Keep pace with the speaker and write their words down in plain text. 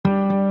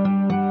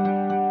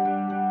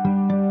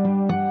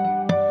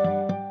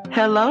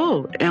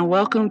Hello, and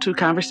welcome to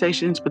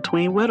Conversations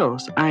Between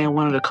Widows. I am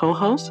one of the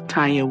co-hosts,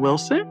 Tanya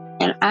Wilson.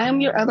 And I am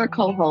your other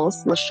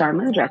co-host,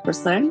 LaSharma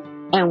Jefferson.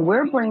 And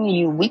we're bringing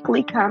you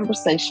weekly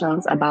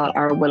conversations about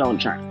our widow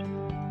journey.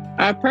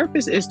 Our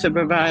purpose is to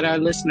provide our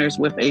listeners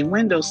with a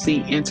window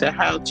seat into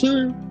how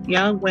two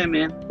young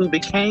women who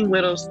became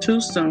widows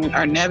too soon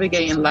are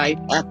navigating life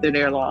after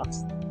their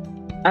loss.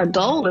 Our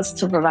goal is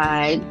to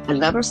provide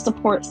another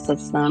support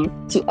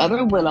system to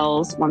other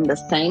widows on the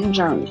same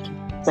journey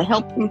to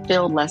help them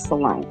feel less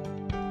alone.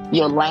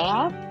 You'll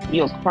laugh,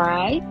 you'll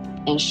cry,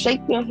 and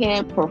shake your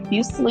head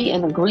profusely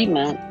in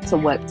agreement to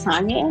what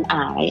Tanya and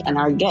I and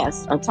our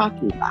guests are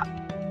talking about.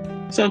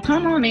 So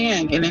come on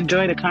in and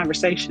enjoy the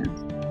conversation.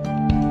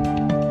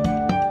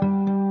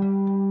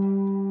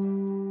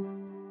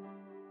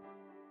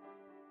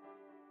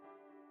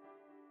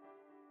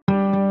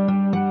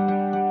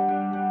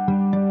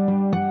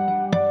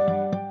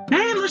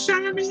 Hey,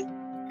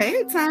 LaSharma.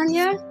 Hey,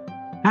 Tanya.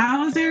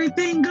 How's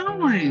everything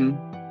going?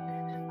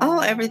 Oh,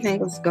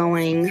 everything is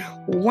going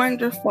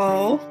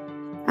wonderful.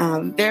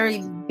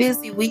 Very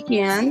busy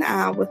weekend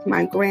with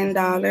my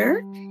granddaughter.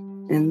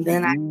 And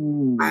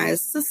then my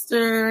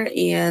sister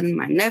and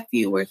my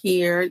nephew were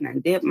here, and I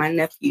did my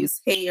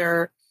nephew's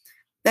hair.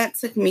 That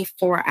took me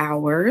 4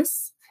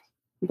 hours.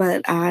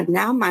 But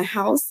now my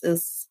house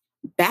is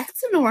back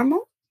to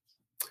normal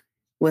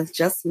with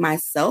just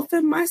myself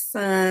and my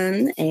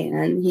son,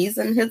 and he's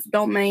in his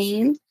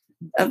domain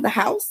of the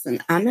house and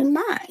I'm in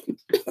mine.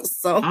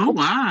 So, oh,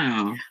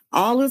 wow.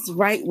 All is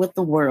right with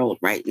the world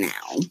right now.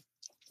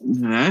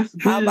 That's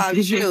good. How about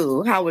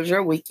you? How was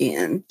your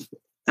weekend?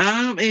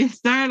 It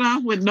started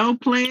off with no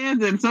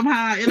plans and somehow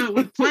I ended up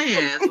with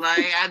plans.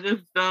 Like, I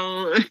just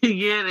don't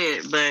get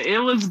it. But it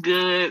was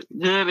good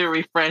and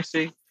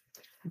refreshing.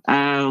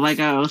 Like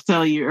I was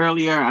telling you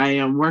earlier, I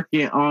am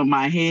working on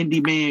my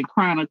handyman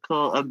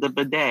chronicle of the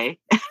bidet.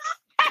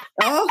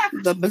 Oh,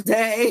 the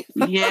bidet.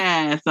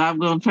 Yeah, so I'm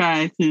going to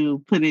try to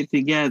put it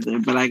together,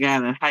 but I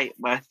got to hype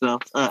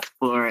myself up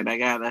for it. I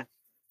got to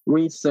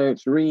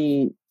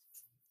read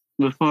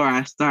before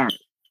I start.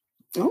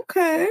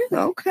 Okay.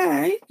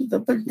 The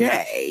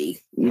bidet.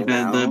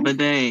 The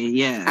bidet,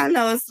 yeah. I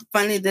know it's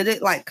funny. Did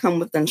it come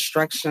with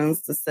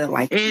instructions to say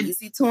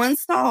easy to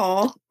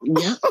install?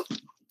 Yep.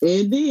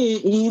 It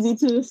did. Easy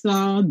to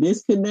install.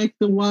 Disconnect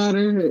the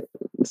water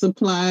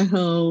supply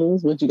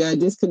hose, but you got to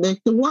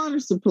disconnect the water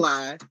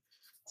supply.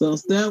 So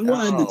step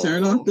 1, to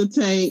turn off the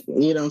tank.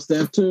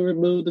 Step 2,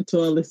 remove the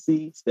toilet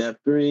seat. Step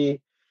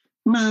 3,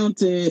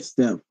 mount it.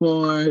 Step 4,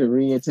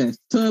 reattach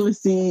the toilet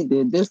seat.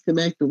 Then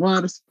disconnect the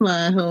water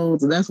supply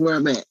hose. And that's where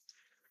I'm at.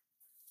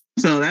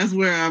 So that's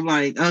where I'm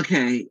like,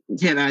 okay,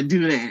 can I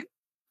do that?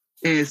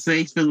 And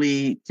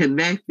safely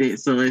connect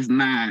it so it's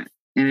not.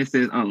 And it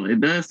says,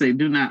 it does say,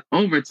 do not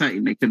over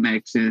tighten the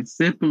connection.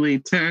 Simply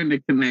turn the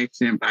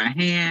connection by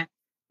hand,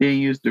 then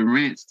use the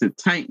wrench to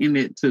tighten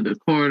it to the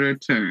quarter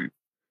turn.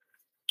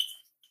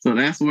 So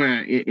that's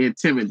where it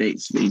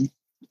intimidates me.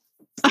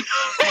 That's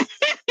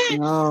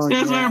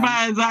where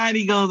my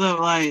anxiety goes up.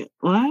 Like,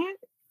 what?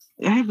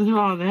 I have to do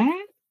all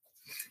that?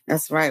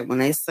 That's right. When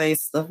they say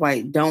stuff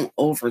like don't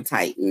over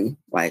tighten,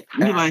 what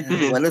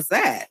is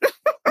that?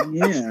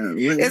 Yeah.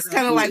 It's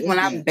kind of like when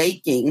I'm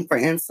baking, for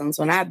instance.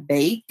 When I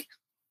bake,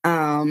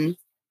 I've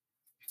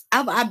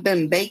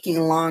been baking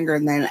longer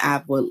than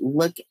I would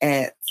look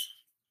at.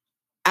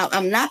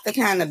 I'm not the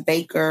kind of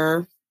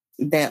baker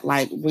that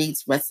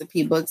reads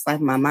recipe books.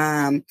 Like my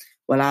mom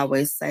would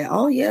always say,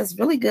 oh yeah, it's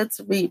really good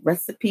to read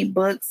recipe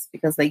books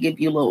because they give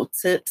you little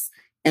tips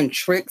and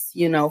tricks,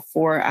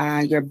 for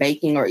your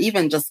baking or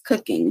even just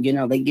cooking.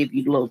 They give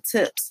you little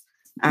tips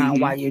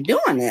while you're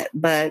doing it.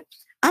 But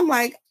I'm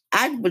like,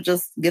 I would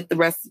just get the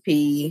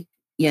recipe,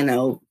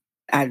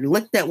 I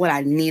looked at what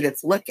I needed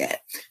to look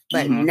at.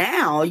 But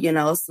now,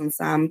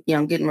 since I'm,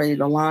 getting ready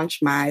to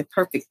launch my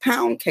perfect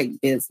pound cake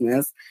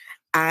business,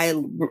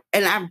 I've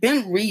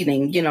been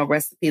reading,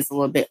 recipes a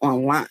little bit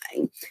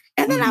online.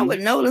 And then I would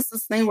notice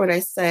this thing where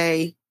they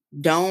say,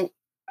 don't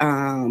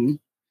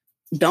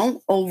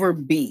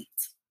overbeat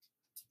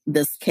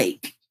this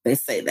cake. They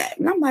say that.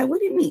 And I'm like,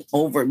 what do you mean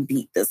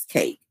overbeat this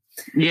cake?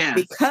 Yeah.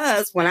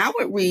 Because when I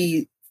would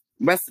read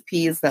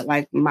recipes that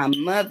my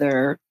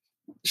mother,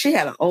 she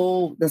had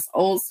this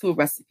old school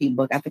recipe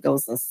book. I think it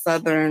was a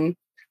Southern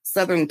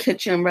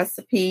kitchen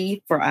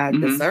recipe for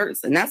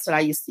desserts. And that's what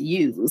I used to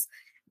use.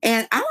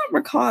 And I don't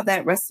recall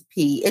that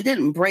recipe. It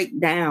didn't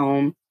break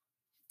down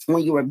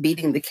when you were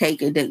beating the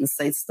cake. It didn't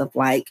say stuff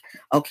like,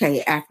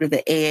 okay, after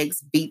the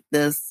eggs, beat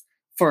this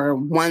for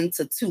 1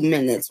 to 2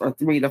 minutes or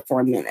 3 to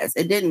 4 minutes.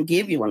 It didn't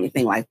give you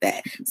anything like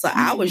that. So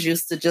I was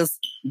used to just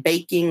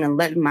baking and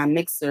letting my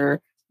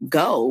mixer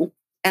go.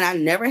 And I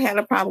never had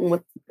a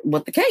problem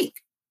with the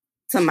cake,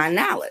 to my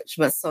knowledge.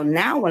 But so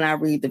now when I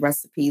read the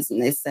recipes and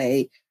they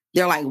say,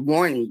 they're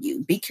warning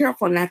you, be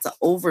careful not to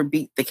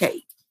overbeat the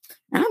cake.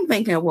 And I'm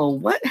thinking, well,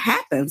 what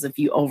happens if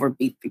you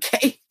overbeat the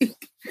cake?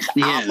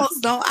 Yes.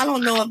 I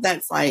don't know if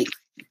that's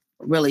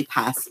really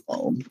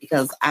possible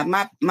because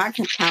my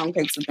pound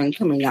cakes have been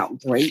coming out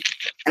great.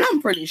 And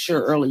I'm pretty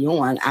sure early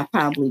on, I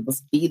probably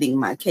was beating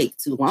my cake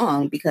too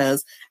long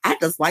because I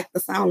just like the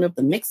sound of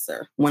the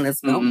mixer when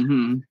it's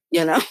going,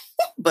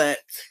 but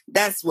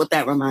that's what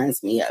that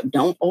reminds me of.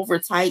 Don't over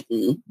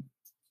tighten.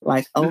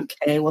 Like,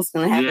 okay, what's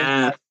going to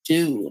happen?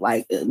 Yeah.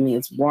 Like, I mean,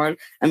 it's water.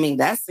 I mean,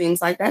 that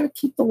seems like that'll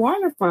keep the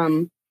water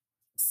from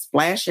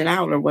splashing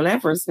out or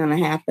whatever is going to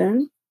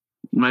happen.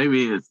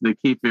 Maybe it's to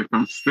keep it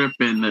from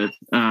stripping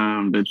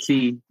the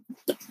tea.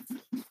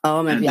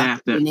 Oh, maybe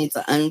you need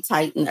to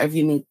untighten, or if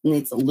you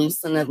need to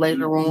loosen it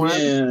later on.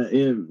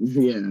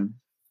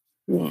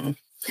 Yeah.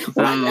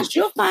 Well, I guess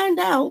you'll find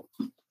out.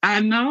 I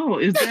know.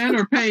 Is that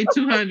or pay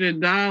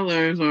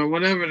 $200 or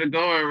whatever the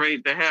going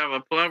rate to have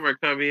a plumber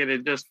come in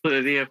and just put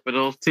it in for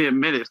those 10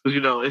 minutes? Because,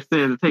 it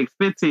says it takes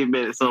 15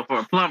 minutes. So for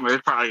a plumber,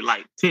 it's probably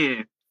like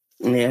 10.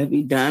 Yeah, it'd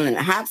be done. And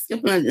hop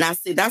skipping. Now,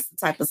 see, that's the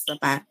type of stuff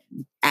I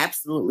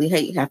absolutely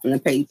hate having to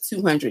pay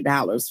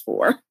 $200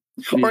 for.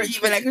 Yeah. Or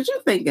even because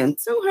you're thinking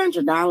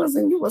 $200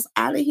 and you was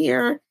out of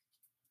here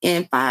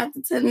in 5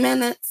 to 10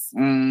 minutes.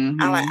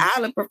 Mm-hmm. I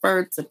would have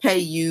preferred to pay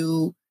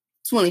you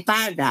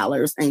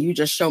 $25 and you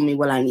just show me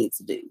what I need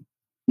to do.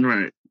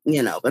 Right.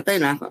 But they're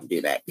not going to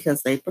do that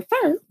because they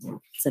prefer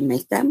to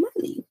make that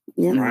money.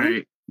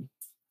 Right.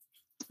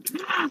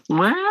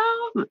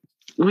 Well,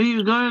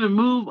 we're going to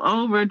move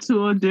over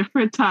to a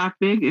different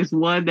topic. It's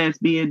one that's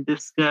being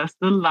discussed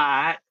a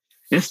lot,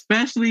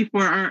 especially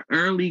for our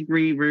early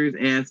grievers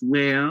as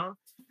well.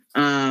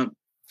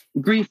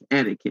 Grief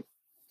etiquette.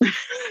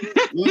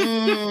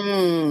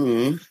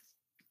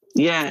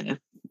 Yes.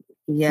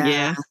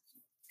 Yeah.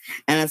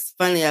 And it's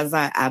funny as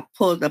I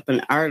pulled up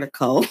an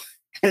article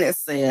and it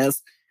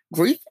says,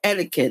 grief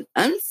etiquette,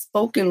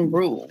 unspoken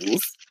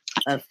rules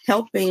of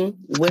helping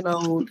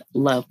widowed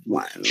loved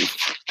ones.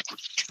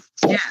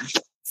 Yes.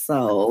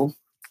 So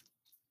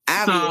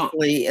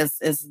obviously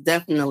it's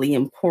definitely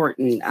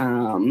important,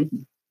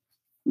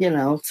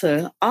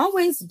 to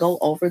always go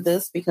over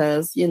this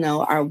because,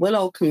 our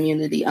widow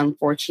community,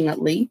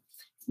 unfortunately,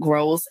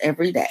 grows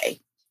every day.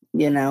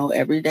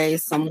 Every day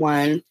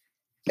someone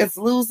is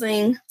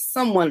losing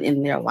someone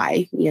in their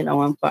life,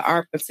 and for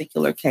our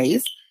particular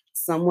case,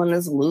 someone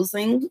is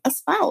losing a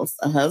spouse,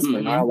 a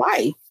husband or a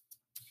wife,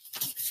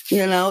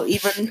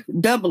 even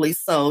doubly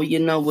so,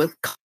 with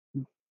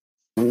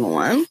going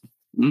on.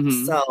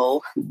 Mm-hmm.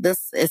 So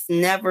this is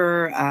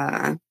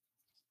never,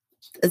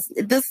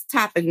 this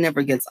topic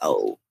never gets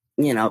old,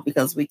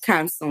 because we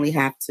constantly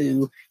have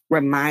to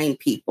remind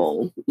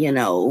people,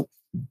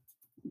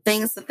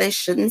 things that they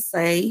shouldn't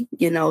say,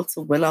 to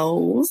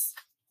widows.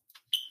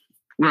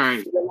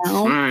 Right.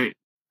 Right.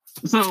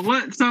 So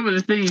what some of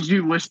the things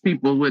you wish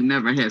people would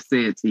never have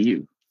said to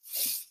you?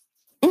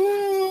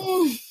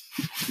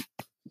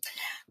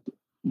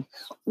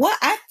 Well,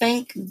 I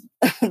think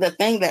the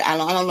thing that I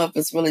don't know if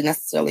it's really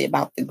necessarily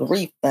about the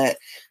grief, but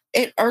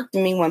it irked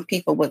me when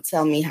people would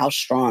tell me how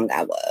strong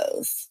I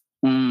was.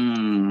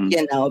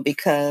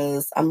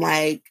 Because I'm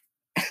like,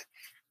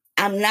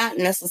 I'm not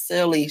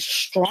necessarily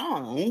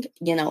strong,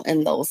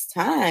 in those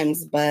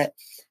times, but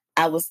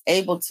I was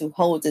able to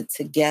hold it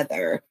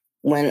together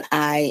when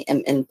I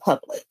am in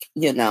public,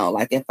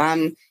 like if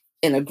I'm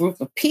in a group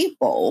of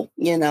people,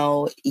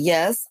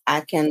 yes,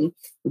 I can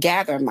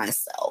gather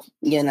myself,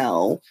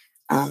 but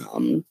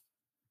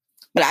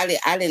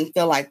I didn't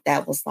feel like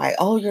that was like,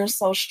 oh, you're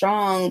so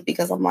strong,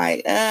 because I'm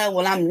like,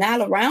 when I'm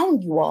not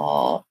around you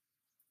all,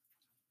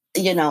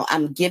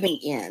 I'm giving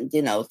in,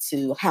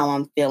 to how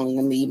I'm feeling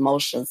and the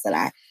emotions that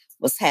I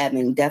was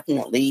having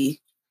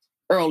definitely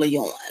early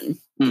on,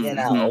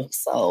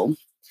 so,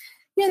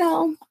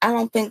 I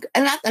don't think,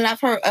 and I've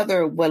heard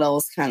other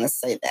widows kind of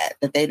say that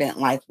they didn't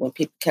like when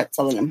people kept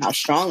telling them how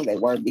strong they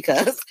were,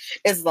 because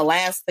it's the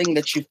last thing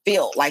that you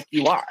feel like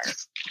you are,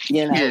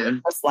 Yeah.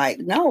 It's like,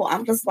 no,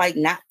 I'm just like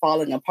not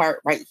falling apart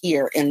right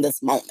here in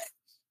this moment,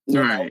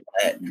 right.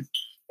 But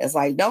it's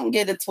like, don't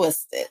get it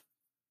twisted.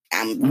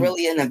 I'm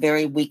really in a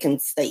very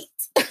weakened state.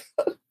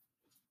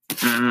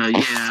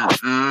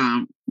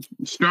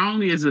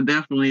 Strong is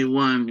definitely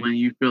one when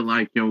you feel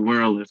like your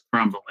world is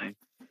crumbling.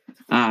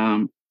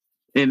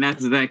 And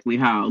that's exactly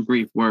how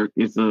grief works.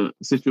 It's a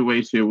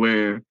situation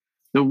where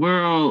the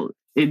world,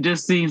 it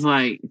just seems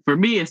like, for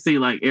me, it seemed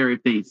like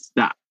everything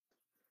stopped.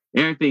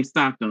 Everything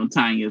stopped on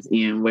Tanya's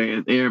end,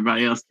 whereas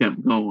everybody else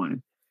kept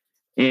going.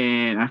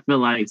 And I feel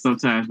like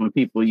sometimes when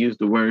people use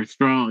the word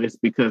strong, it's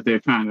because they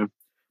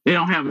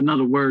don't have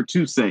another word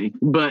to say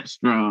but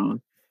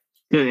strong.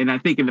 And I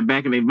think in the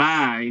back of their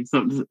mind,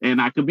 and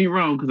I could be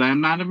wrong because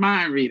I'm not a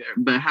mind reader,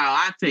 but how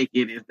I take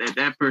it is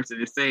that person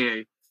is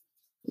saying,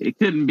 it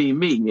couldn't be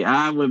me.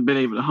 I wouldn't have been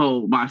able to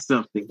hold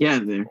myself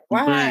together.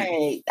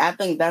 Right. I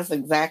think that's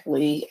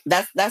exactly,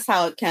 that's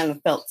how it kind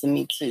of felt to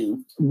me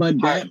too.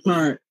 But that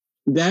part,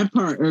 that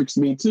part irks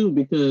me too,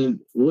 because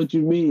what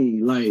you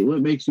mean? Like,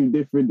 what makes you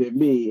different than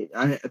me?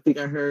 I think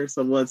I heard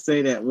someone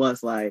say that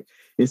once, like,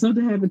 if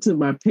something happened to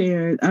my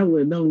parent, I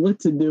wouldn't know what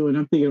to do. And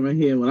I'm thinking in my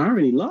head, well, I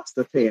already lost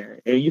a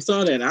parent. And you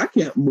saw that I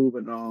kept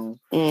moving on.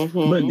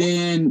 Mm-hmm. But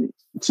then,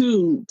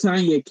 too,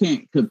 Tanya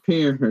can't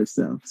compare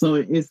herself. So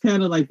it's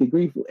kind of like the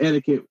grief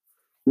etiquette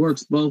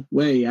works both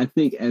ways. I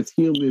think as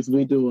humans,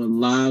 we do a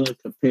lot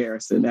of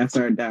comparison. That's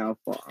our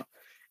downfall.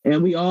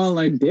 And we all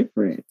are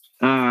different.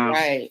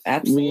 Right,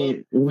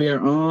 absolutely. We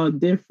are all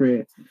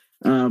different.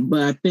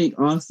 But I think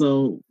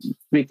also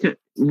because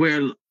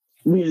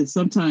we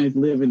sometimes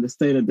live in the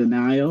state of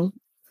denial.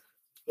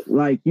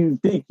 Like, you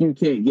think you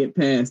can't get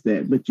past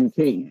that, but you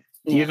can.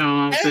 Yeah. You know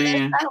what I'm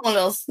saying? It's not one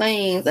of those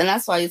things. And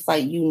that's why it's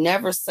like you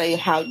never say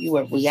how you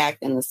would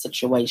react in the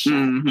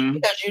situation,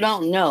 because you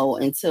don't know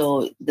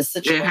until the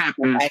situation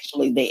is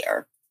actually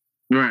there.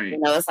 Right. You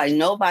know, it's like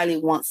nobody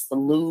wants to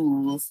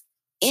lose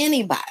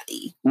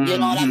anybody. You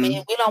know what I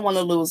mean? We don't want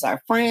to lose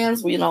our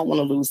friends. We don't want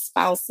to lose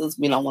spouses.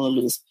 We don't want to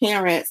lose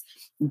parents.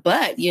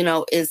 But, you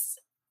know, it's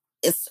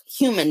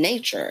human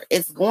nature.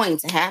 It's going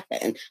to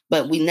happen,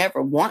 but we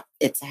never want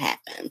it to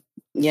happen,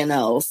 you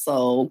know?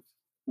 So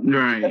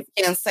you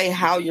can't say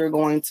how you're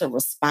going to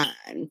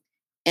respond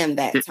in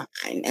that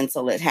time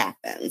until it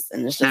happens.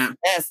 And it's just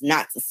best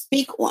not to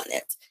speak on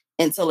it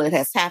until it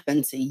has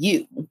happened to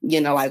you. You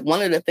know, like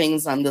one of the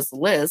things on this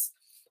list,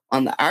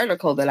 on the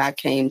article that I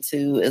came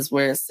to, is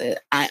where it said,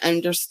 I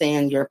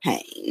understand your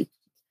pain.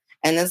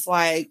 And it's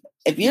like,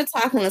 if you're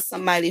talking to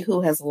somebody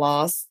who has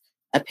lost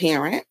a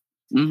parent,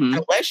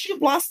 unless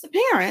you've lost a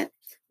parent,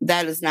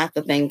 that is not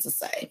the thing to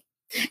say.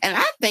 And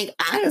I think,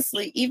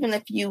 honestly, even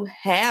if you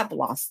have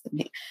lost the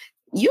pain,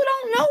 you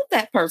don't know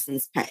that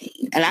person's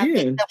pain. And I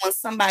think that when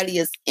somebody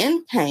is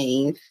in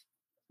pain,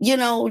 you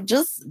know,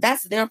 just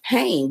that's their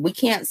pain. We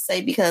can't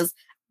say because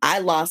I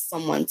lost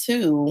someone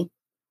too,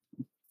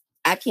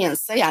 I can't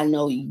say I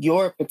know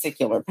your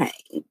particular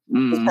pain,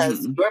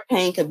 because your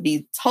pain could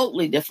be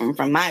totally different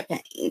from my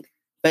pain,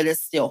 but it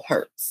still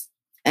hurts.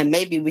 And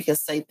maybe we could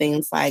say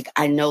things like,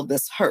 I know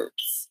this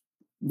hurts.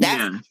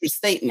 That's your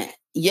statement.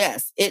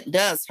 Yes, it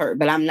does hurt,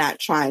 but I'm not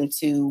trying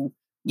to,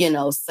 you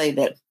know, say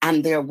that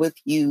I'm there with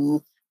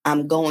you.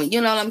 I'm going, you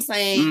know what I'm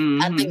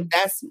saying? I think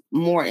that's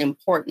more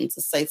important,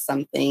 to say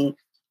something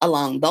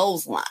along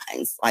those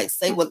lines. Like,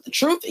 say what the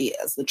truth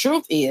is. The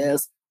truth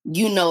is,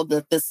 you know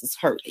that this is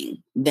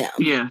hurting them.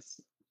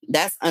 Yes.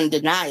 That's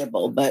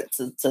undeniable. But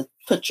to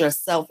put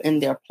yourself in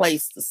their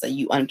place, to say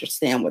you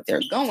understand what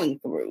they're going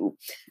through,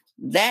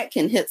 that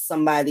can hit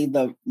somebody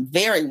the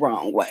very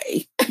wrong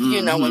way,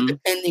 you know, and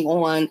depending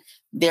on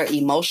their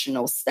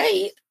emotional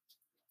state,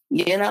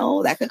 you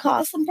know, that could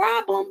cause some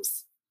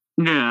problems.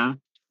 Yeah.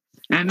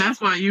 And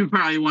that's why you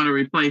probably want to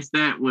replace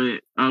that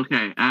with,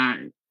 okay,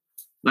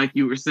 like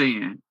you were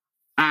saying,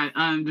 I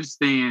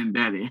understand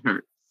that it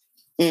hurts.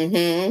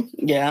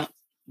 Yeah.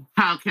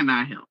 How can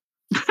I help?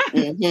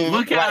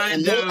 What can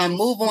I do? And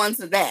move on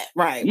to that.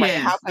 Right. Yes.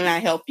 Right. How can I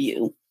help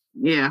you?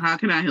 Yeah, how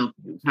can I help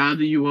you? How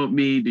do you want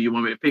me? Do you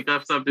want me to pick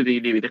up something? Do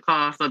you need me to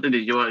call something?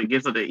 Did you want to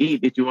get something to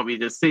eat? Did you want me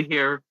to just sit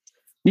here?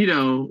 You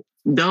know,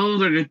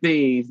 those are the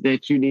things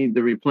that you need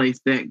to replace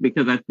that,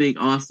 because I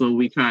think also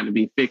we try to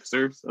be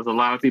fixers. There's a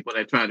lot of people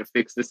that try to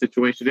fix the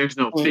situation. There's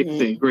no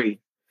fixing grief.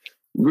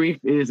 Grief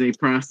is a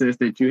process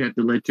that you have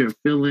to let your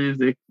feelings,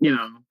 you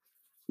know,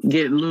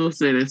 get loose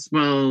and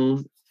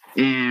exposed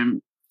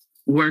and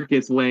work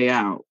its way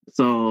out.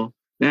 So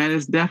that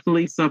is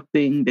definitely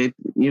something that,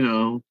 you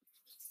know,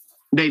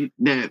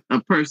 that a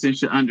person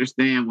should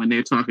understand when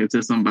they're talking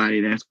to somebody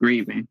that's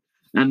grieving.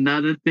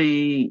 Another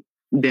thing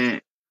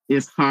that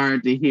is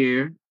hard to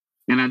hear,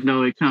 and I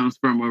know it comes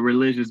from a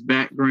religious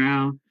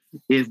background,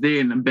 is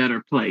they're in a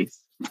better place.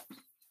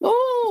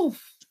 Oh,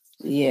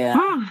 yeah.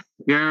 Oh,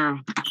 girl.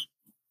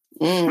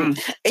 Even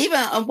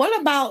what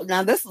about,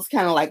 now this is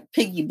kind of like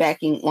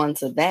piggybacking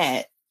onto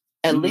that,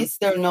 at least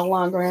they're no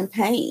longer in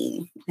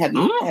pain. Have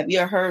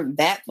you heard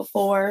that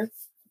before?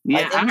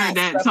 Yeah, like, I heard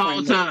that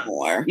told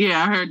to.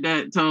 Yeah, I heard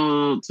that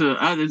told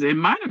to others. It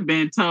might have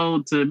been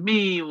told to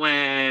me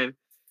when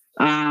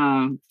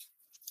my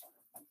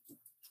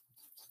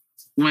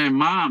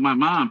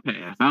mom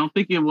passed. I don't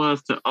think it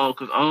was to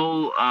because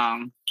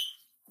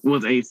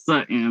was a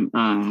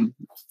sudden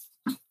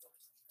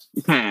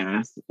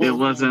pass. It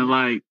wasn't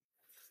like,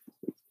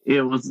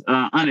 it was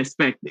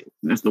unexpected.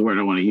 That's the word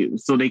I want to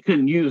use. So they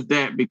couldn't use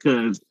that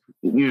because,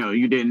 you know,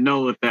 you didn't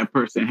know if that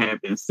person had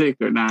been sick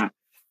or not.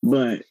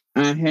 But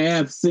I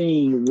have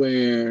seen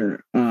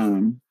where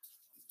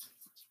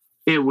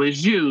it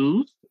was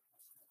used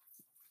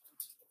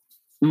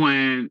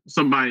when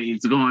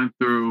somebody's going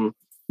through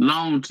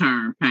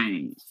long-term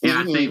pain. And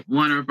I think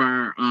one of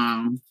our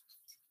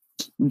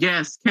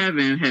guests,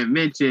 Kevin, had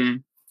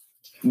mentioned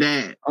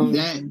that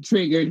that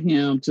triggered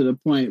him to the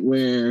point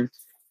where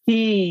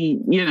he,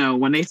 you know,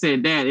 when they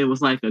said that, it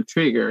was like a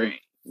triggering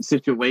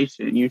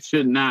situation. You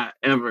should not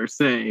ever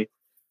say,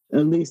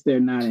 at least they're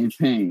not in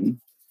pain.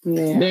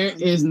 Yeah. There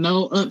is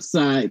no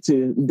upside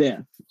to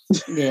death.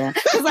 Yeah.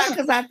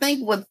 Because I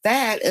think with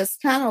that, it's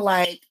kind of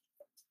like,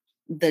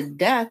 the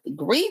death,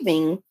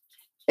 grieving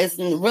is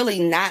really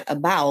not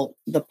about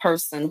the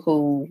person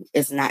who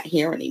is not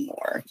here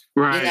anymore.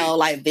 Right. You know,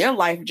 like their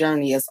life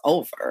journey is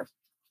over.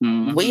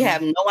 Mm-hmm. We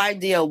have no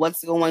idea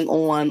what's going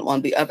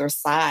on the other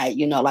side.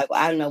 You know, like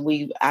I know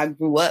I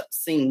grew up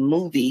seeing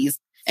movies,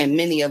 and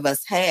many of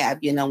us have,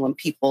 you know, when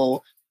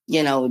people,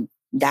 you know,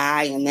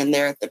 die and then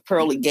they're at the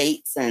pearly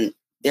gates and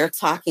they're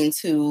talking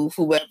to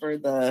whoever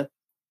the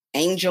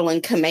angel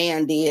in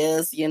command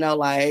is, you know,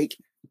 like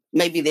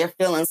maybe they're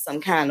feeling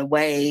some kind of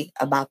way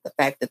about the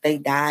fact that they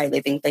died.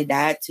 They think they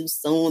died too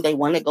soon. They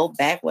want to go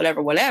back,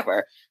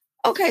 whatever.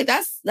 Okay,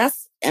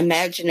 that's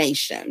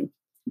imagination.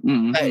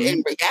 Mm-hmm. But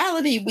in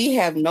reality, we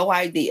have no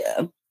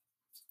idea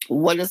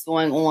what is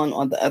going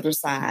on the other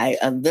side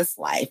of this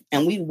life.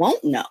 And we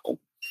won't know,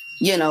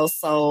 you know,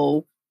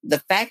 so the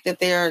fact that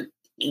they're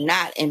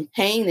not in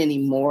pain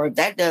anymore,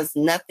 that does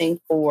nothing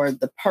for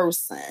the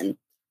person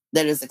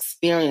that is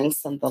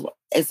experiencing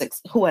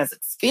who has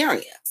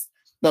experienced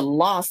the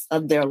loss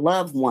of their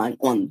loved one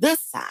on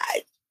this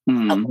side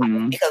of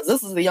life, because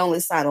this is the only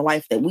side of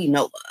life that we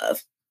know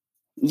of,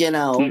 you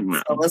know.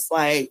 So it's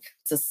like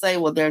to say,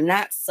 well, they're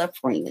not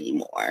suffering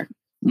anymore.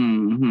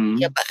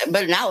 Yeah,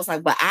 but now it's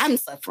like, but I'm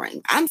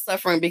suffering. I'm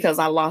suffering because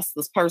I lost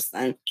this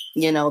person,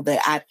 you know,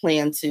 that I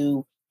plan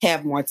to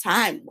have more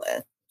time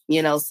with,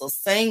 you know. So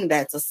saying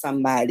that to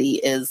somebody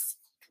is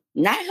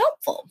not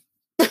helpful.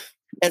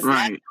 It's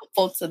not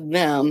helpful to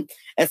them,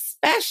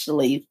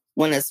 especially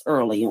when it's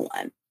early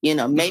on. You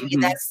know, maybe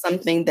that's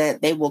something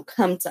that they will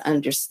come to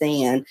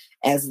understand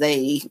as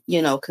they,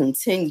 you know,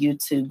 continue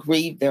to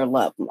grieve their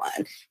loved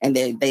one. And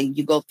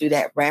you go through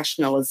that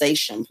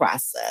rationalization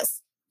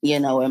process. You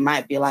know, it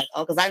might be like,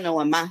 oh, because I know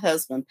when my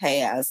husband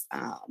passed,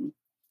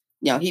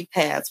 you know, he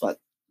passed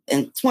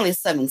in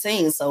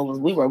 2017. So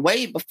we were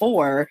way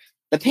before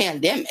the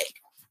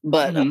pandemic.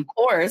 But of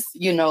course,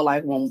 you know,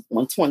 like when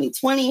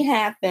 2020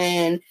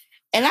 happened,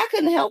 and I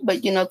couldn't help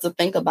but, you know, to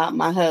think about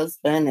my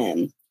husband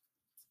and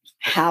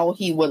how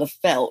he would have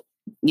felt,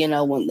 you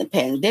know, when the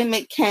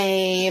pandemic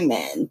came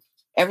and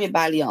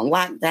everybody on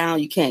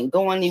lockdown, you can't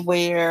go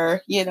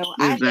anywhere. You know,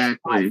 I had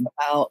thoughts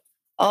about,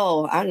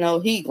 oh, I know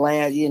he's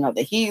glad, you know,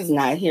 that he's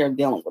not here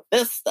dealing with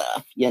this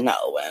stuff, you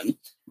know, and,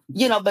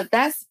 you know, but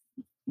that's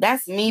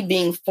me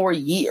being 4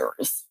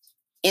 years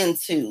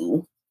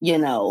into, you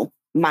know,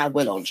 my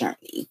widow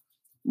journey.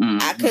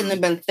 I couldn't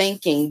have been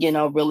thinking, you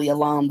know, really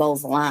along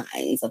those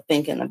lines of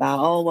thinking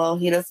about, oh, well,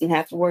 he doesn't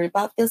have to worry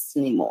about this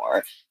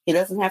anymore. He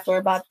doesn't have to worry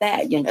about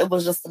that. You know, it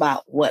was just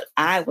about what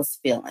I was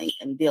feeling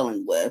and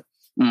dealing with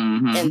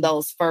in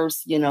those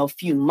first, you know,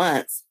 few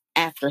months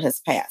after his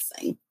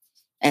passing.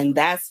 And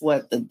that's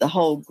what the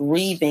whole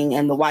grieving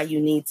and the why you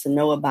need to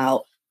know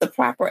about the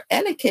proper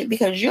etiquette,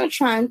 because you're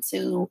trying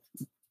to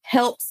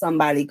help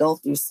somebody go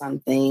through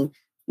something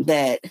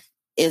that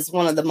is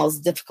one of the most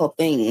difficult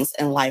things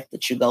in life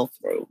that you go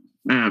through.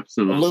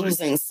 Absolutely.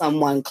 Losing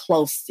someone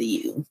close to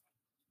you,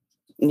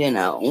 you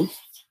know.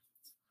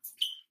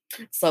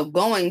 So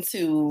going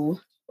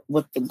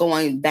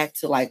back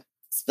to like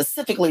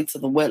specifically to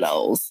the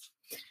widows,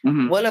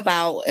 what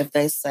about if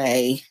they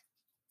say,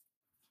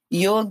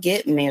 you'll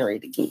get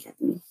married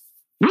again?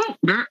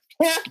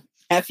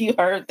 Have you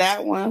heard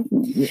that one?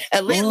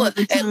 At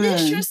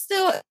least you're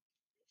still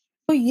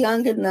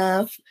young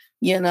enough,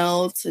 you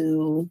know,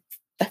 to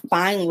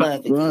find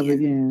love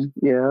again.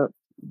 Yeah.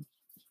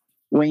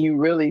 When you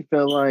really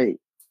feel like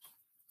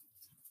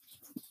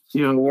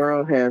the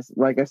world has,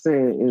 like I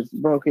said, is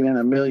broken in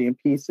a million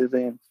pieces,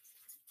 and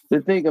the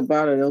thing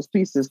about it, those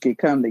pieces could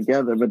come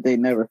together, but they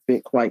never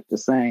fit quite the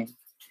same.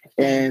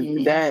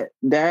 And that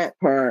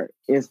part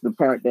is the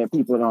part that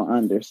people don't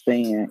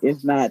understand.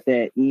 It's not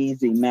that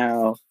easy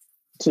now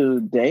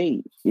to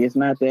date. It's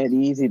not that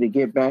easy to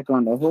get back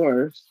on the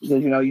horse,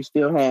 because, you know, you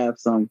still have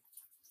some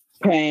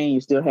pain, you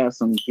still have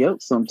some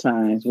guilt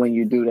sometimes when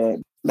you do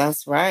that.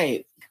 That's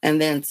right. And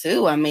then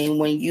too, I mean,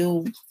 when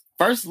you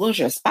first lose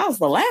your spouse,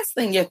 the last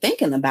thing you're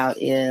thinking about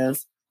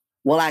is,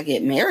 will I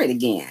get married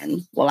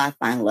again? Will I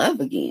find love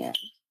again?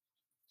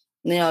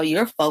 You know,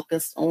 you're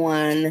focused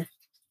on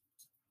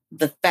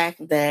the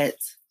fact that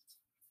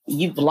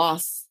you've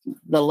lost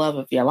the love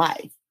of your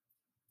life,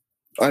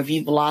 or if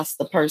you've lost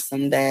the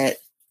person that,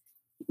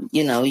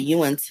 you know,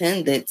 you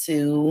intended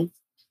to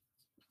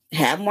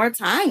have more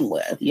time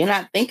with. You're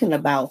not thinking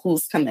about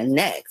who's coming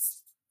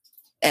next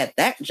at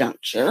that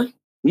juncture.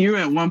 You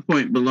at one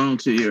point belong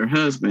to your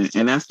husband,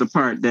 and that's the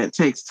part that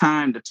takes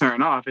time to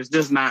turn off. It's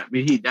just not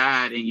he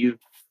died and you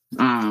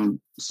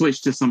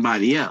switch to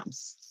somebody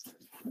else.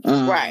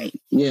 Right.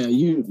 Yeah,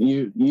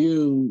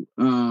 you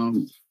have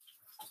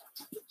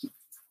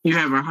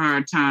a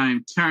hard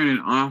time turning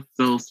off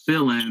those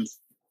feelings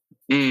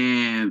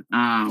and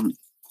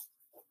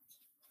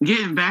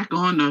getting back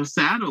on the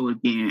saddle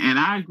again. And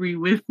I agree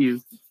with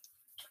you.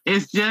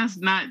 It's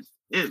just not,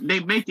 they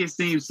make it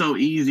seem so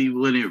easy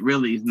when it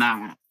really is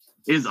not.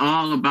 It's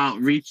all about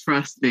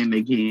retrusting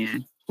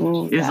again.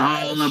 It's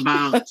all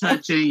about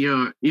touching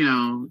your, you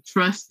know,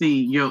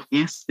 trusting your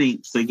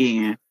instincts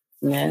again.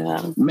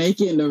 Yeah.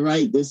 Making the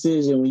right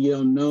decision when you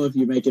don't know if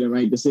you're making the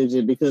right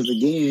decision, because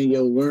again,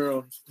 your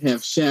world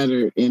have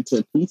shattered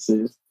into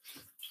pieces.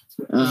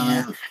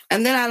 Yeah.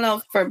 And then I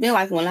know for me,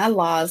 like when I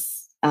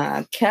lost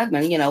Kevin,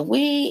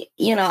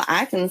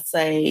 I can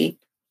say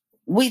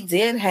we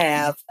did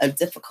have a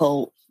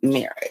difficult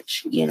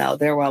marriage.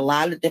 There were a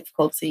lot of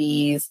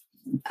difficulties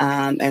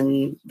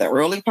in the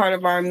early part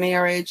of our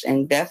marriage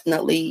and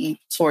definitely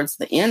towards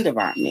the end of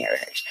our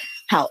marriage.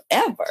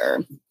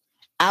 However,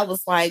 I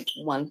was like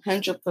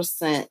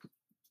 100%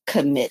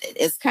 committed.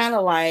 It's kind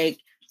of like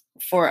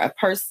for a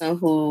person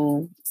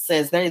who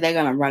says they're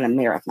going to run a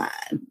marathon.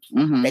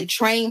 Mm-hmm. They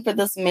train for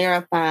this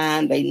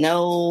marathon. They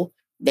know,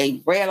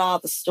 they've read all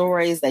the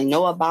stories. They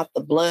know about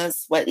the blood,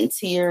 sweat, and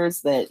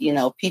tears that,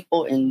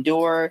 people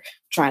endure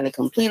trying to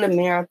complete a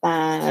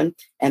marathon.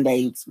 And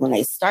when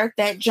they start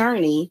that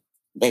journey,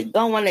 they're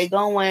going,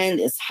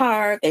 it's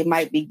hard. They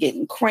might be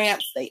getting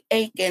cramps. They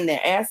aching.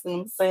 They're asking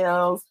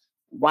themselves,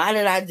 why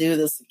did I do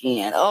this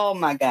again? Oh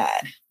my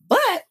God.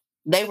 But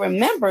they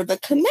remember the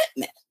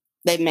commitment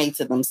they made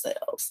to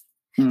themselves.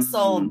 Mm-hmm.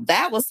 So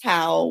that was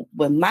how,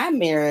 with my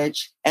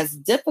marriage, as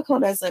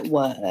difficult as it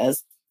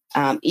was,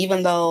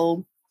 even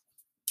though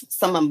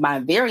some of my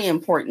very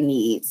important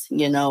needs,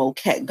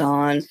 had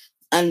gone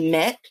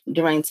unmet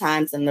during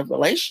times in the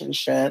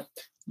relationship,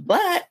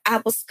 but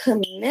I was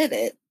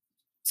committed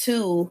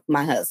to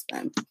my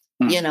husband,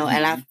 and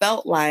I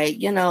felt like,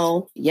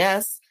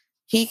 yes,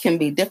 he can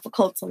be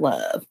difficult to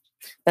love,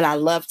 but I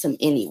loved him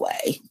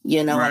anyway,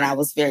 right. And I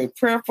was very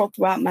prayerful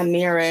throughout my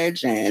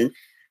marriage. And,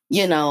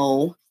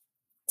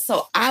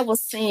 so I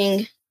was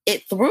seeing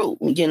it through,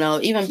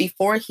 even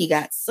before he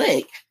got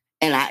sick.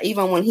 And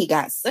even when he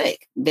got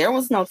sick, there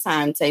was no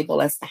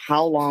timetable as to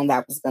how long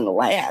that was going to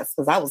last.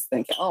 Because I was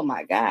thinking, oh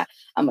my God,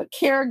 I'm a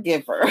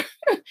caregiver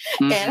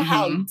and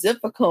how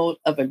difficult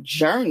of a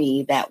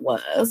journey that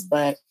was.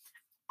 But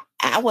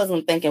I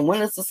wasn't thinking,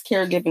 when is this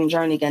caregiving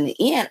journey going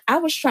to end? I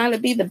was trying to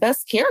be the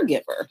best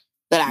caregiver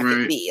that I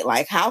could be.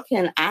 Like, how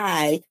can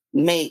I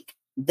make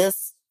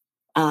this,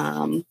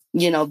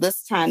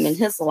 this time in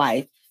his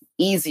life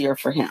easier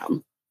for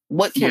him?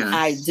 What can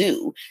I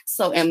do?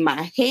 So in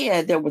my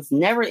head, there was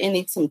never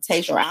any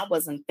temptation. I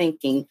wasn't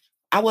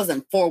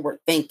forward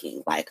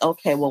thinking like,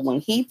 okay, well, when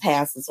he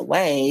passes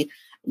away,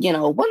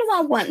 what do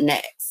I want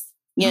next?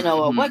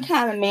 Or what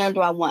kind of man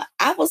do I want?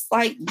 I was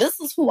like, this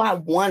is who I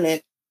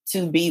wanted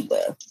to be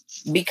with,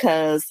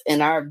 because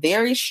in our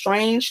very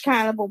strange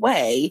kind of a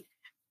way,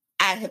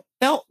 I had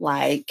felt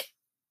like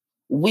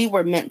we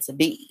were meant to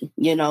be.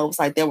 It's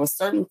like there were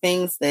certain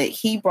things that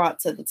he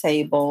brought to the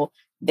table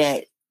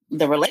that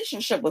the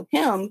relationship with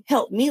him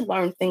helped me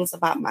learn things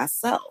about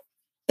myself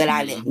that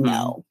I didn't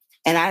know.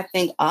 And I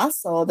think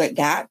also that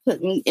God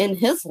put me in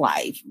his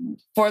life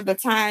for the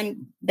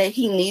time that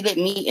he needed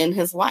me in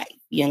his life,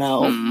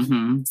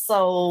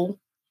 So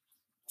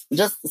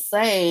just to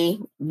say,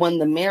 when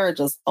the marriage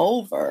is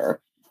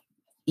over,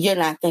 you're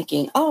not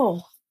thinking,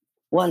 oh,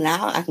 well,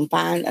 now I can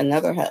find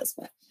another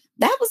husband.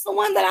 That was the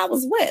one that I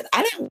was with.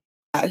 I didn't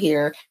out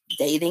here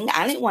dating.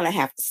 I didn't want to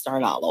have to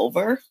start all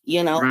over.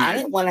 I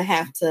didn't want to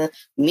have to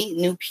meet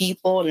new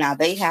people. Now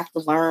they have to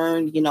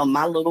learn,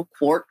 my little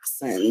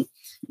quirks and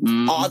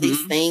all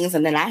these things.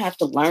 And then I have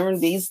to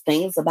learn these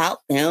things about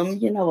them.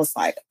 It's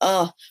like,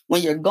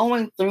 when you're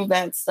going through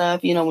that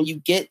stuff, when you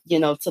get,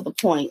 to the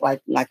point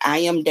like I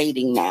am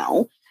dating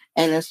now.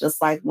 And it's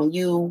just like when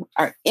you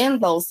are in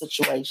those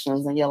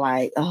situations and you're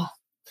like,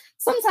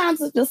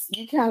 sometimes it's just,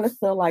 you kind of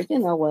feel like, you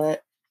know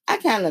what? I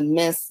kind of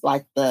miss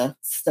like the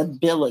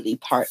stability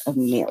part of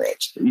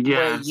marriage.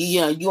 Where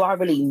you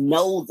already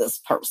know this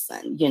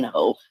person, you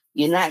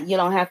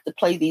don't have to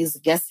play these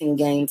guessing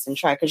games and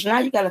try, because now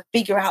you got to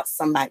figure out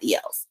somebody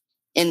else.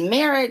 In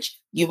marriage,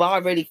 you've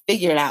already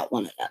figured out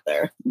one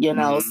another,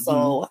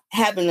 so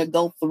having to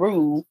go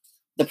through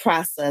the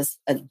process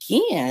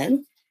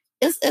again,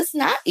 it's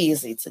not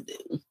easy to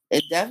do.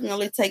 It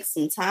definitely takes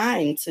some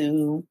time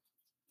to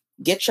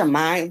get your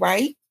mind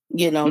right,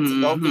 to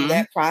go through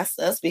that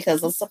process,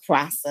 because it's a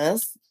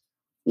process,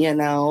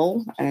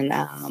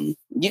 and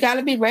you got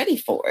to be ready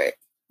for it,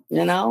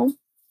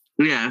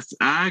 Yes,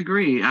 I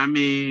agree. I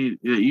mean,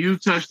 you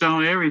touched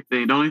on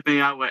everything. The only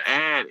thing I would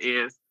add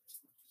is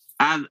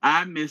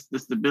I miss the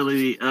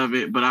stability of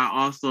it, but I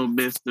also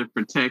miss the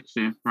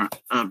protection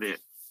of it.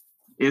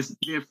 It's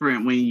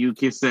different when you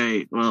can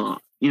say, well,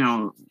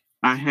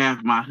 I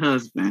have my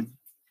husband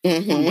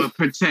who will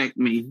protect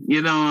me.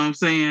 You know what I'm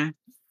saying?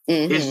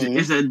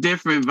 It's a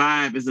different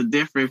vibe. It's a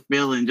different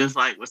feeling, just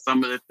like with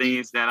some of the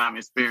things that I'm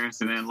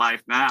experiencing in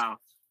life now.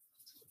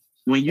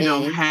 When you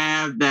don't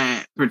have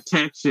that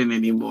protection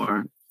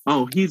anymore,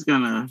 he's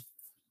gonna...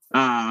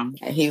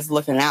 he's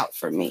looking out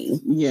for me.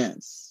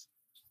 Yes.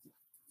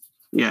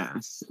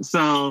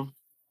 So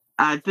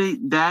I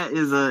think that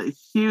is a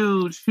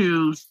huge,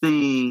 huge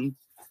thing,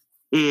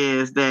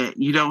 is that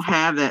you don't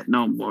have that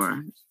no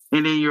more.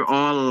 And then you're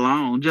all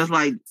alone.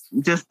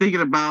 Just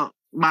thinking about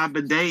my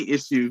bidet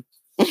issue.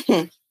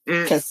 He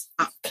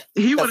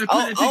he would have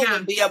put it together.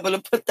 Would be able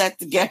to put that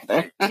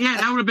together. Yeah,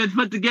 that would have been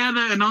put together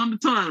and on the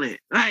toilet.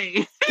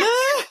 Like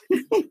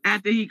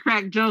after he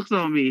cracked jokes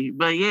on me.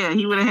 But yeah,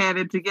 he would have had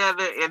it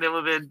together and it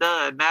would have been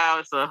done. Now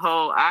it's a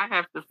whole, I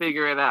have to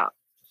figure it out.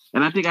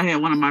 And I think I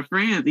had one of my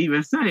friends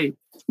even say,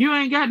 you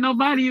ain't got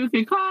nobody you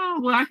can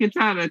call? Well, I can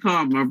try to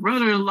call my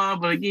brother-in-law,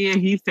 but again,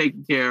 he's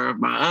taking care of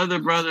my other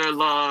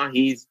brother-in-law.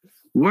 He's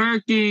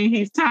working.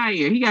 He's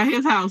tired. He got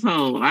his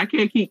household. I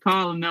can't keep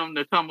calling them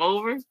to come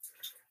over.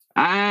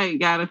 I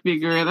got to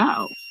figure it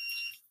out.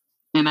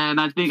 And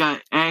I think I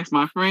asked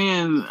my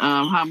friend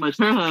how much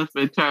her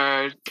husband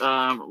charged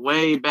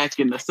way back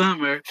in the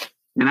summer.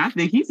 And I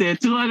think he said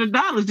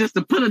 $200 just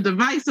to put a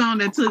device on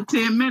that took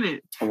 10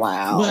 minutes.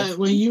 Wow. But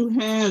when you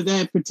have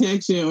that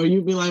protection, or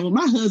you be like, well,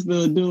 my husband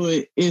will do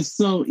it, it's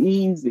so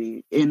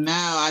easy. And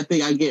now I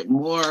think I get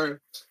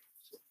more,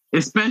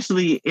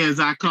 especially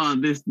as I call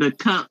this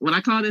what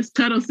I call this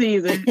cuddle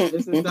season.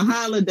 This is the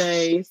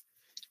holidays.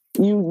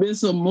 You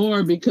miss them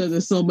more because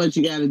there's so much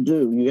you got to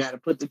do. You got to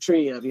put the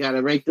tree up. You got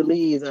to rake the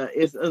leaves.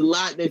 It's a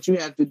lot that you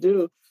have to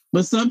do.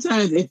 But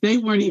sometimes if they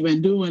weren't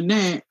even doing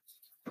that,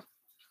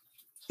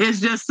 it's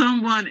just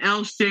someone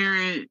else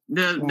sharing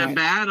the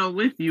battle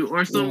with you,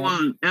 or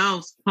someone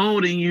else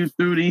holding you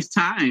through these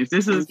times.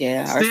 This is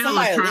still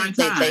a trying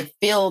time. They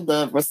feel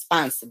the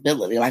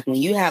responsibility. Like when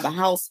you have a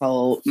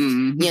household,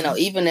 you know,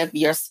 even if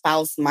your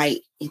spouse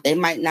might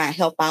not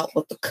help out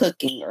with the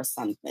cooking or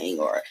something,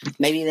 or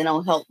maybe they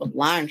don't help with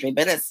laundry,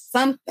 but it's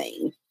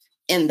something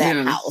in that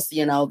house,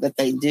 you know, that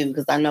they do.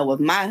 Because I know with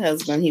my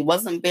husband, he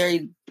wasn't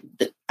very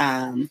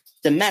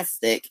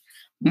domestic.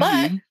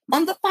 But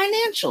on the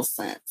financial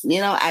sense,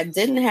 you know, I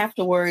didn't have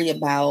to worry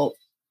about,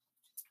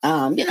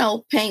 you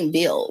know, paying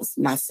bills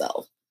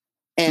myself.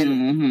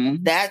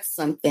 And that's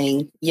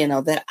something, you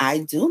know, that I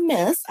do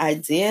miss. I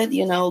did,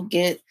 you know,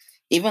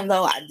 even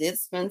though I did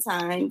spend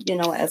time, you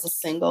know, as a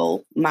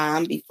single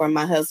mom before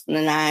my husband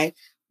and I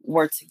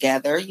were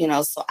together, you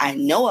know, so I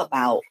know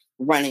about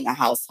running a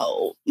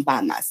household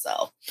by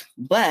myself.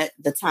 But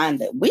the time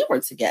that we were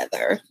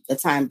together, the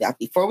time that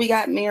before we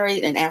got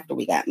married and after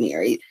we got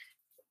married,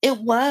 it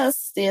was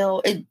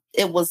still,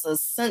 it was a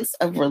sense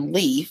of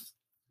relief,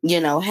 you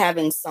know,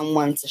 having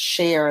someone to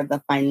share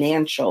the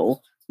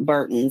financial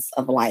burdens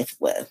of life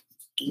with,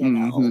 you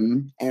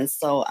know. And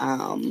so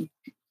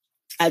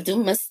I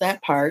do miss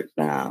that part,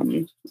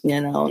 you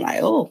know,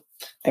 like,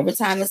 every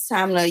time it's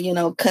time to, you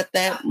know, cut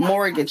that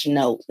mortgage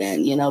note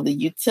and, you know, the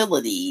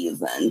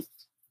utilities, and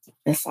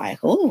it's like,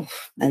 and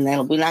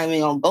then we're not even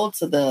going to go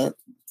to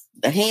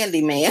the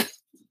handyman.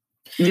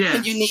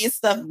 Yeah, you need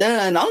stuff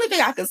done. The only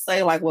thing I could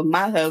say, like with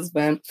my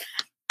husband,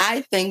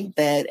 I think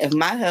that if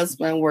my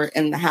husband were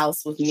in the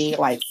house with me,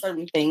 like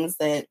certain things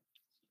that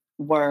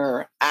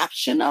were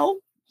optional,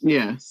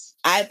 yes,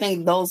 I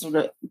think those were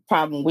the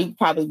problem. We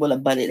probably would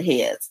have butted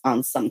heads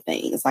on some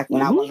things. Like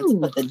when I wanted to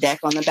put the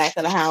deck on the back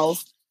of the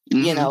house,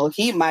 you know,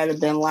 he might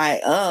have been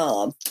like,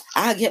 I'll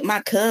get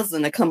my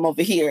cousin to come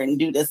over here and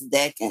do this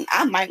deck. And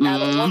I might not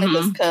have wanted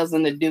his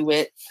cousin to do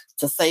it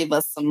to save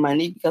us some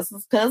money, because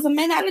his cousin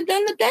may not have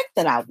done the deck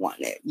that I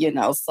wanted, you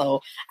know. So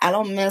I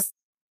don't miss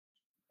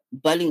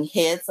butting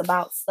heads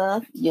about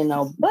stuff, you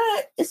know,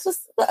 but it's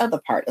just the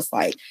other part. It's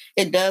like,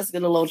 it does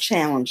get a little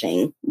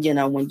challenging, you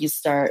know, when you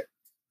start,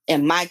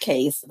 in my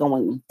case,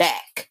 going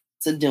back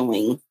to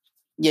doing,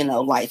 you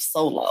know, life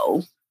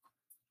solo,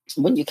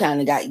 when you kind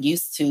of got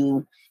used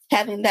to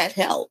having that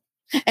help.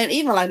 And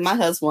even like my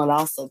husband would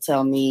also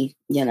tell me,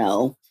 you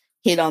know,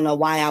 he don't know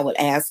why I would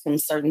ask him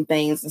certain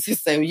things. And he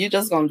said, well, you're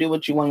just going to do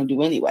what you want to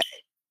do anyway.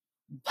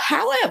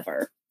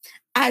 However,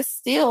 I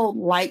still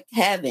like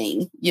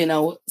having, you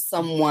know,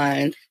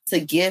 someone to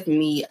give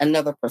me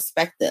another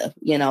perspective,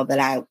 you know, that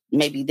I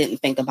maybe didn't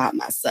think about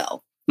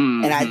myself.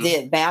 And I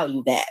did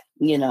value that,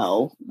 you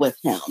know, with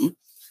him.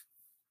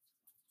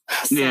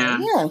 So, yeah,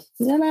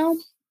 you know.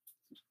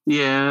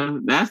 Yeah,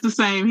 that's the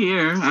same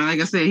here. Like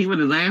I said, he would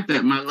have laughed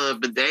at my little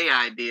bidet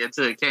idea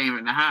until it came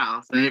in the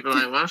house. And he'd be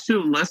like, well,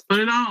 shoot, let's put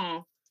it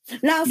on.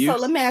 Now, so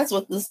let me ask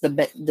what this the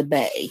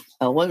bay.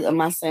 What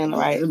am I saying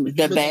right?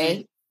 The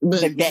bay?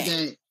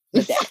 The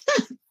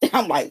day.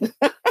 I'm like,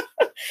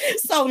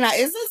 so now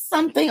is this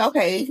something,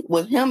 okay,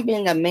 with him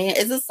being a man,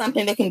 is this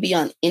something that can be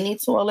on any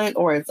toilet,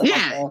 or is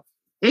it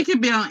it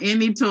can be on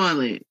any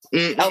toilet.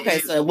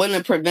 So it wouldn't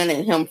have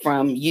prevented him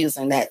from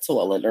using that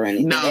toilet or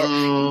anything.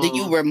 No. Do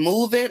you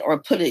remove it or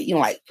put it, you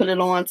know, like put it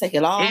on, take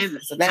it off?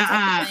 So that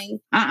type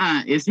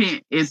of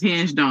thing? It's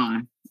hinged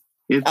on.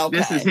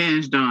 This is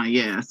hinged on,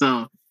 yeah.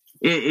 So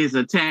it is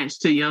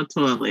attached to your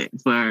toilet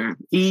for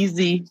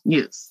easy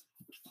use.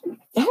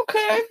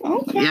 Okay.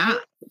 Yeah.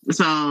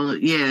 So,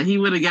 yeah, he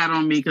would have got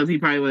on me because he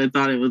probably would have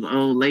thought it was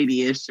old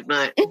lady-ish.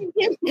 But,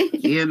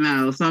 you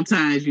know,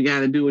 sometimes you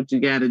got to do what you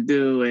got to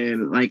do.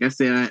 And like I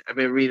said, I've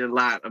been reading a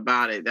lot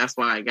about it. That's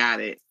why I got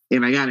it.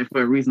 And I got it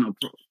for a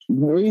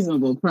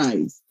reasonable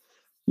price.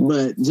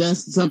 But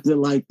just something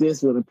like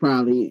this would have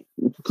probably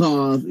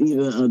caused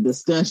either a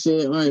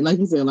discussion or, like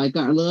you said, like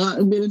a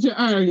little miniature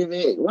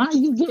argument. Why are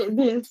you getting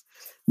this?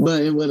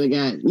 but it would have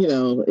got,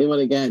 it would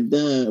have got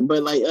done.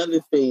 But like other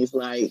things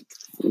like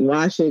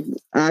washing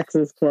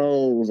ox's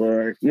clothes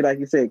or, like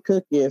you said,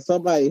 cooking,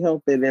 somebody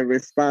helping their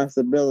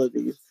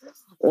responsibilities.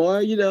 Or,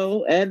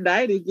 at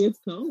night it gets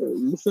cold.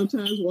 You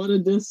sometimes want to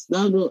just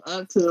snuggle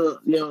up to,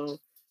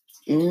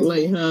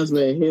 late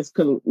husband, his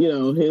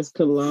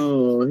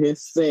cologne,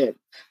 his scent.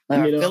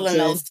 Feeling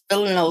those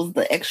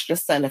the extra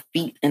set of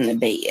feet in the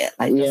bed,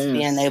 like just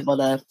being able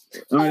to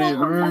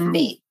my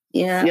feet.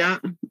 Yeah,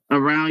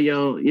 around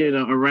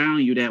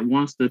around you that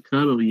wants to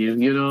cuddle you.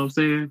 You know what I'm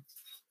saying?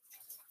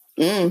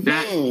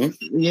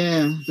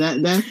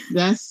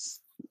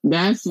 That's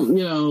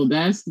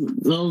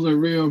those are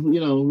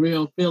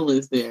real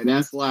feelings there.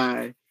 That's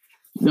why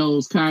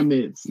those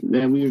comments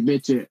that we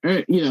mentioned,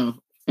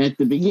 at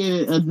the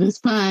beginning of this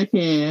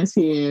podcast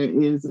here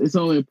is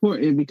so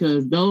important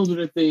because those are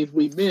the things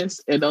we miss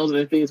and those are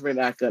the things we're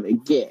not going to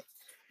get.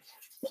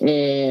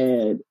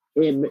 And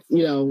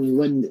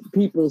when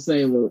people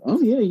say, well, oh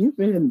yeah, you've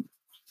been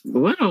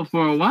widow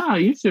for a while,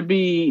 you should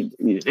be,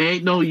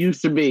 ain't no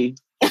used to be.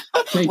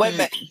 Wait a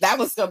minute. That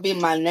was going to be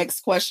my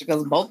next question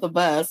because both of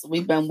us,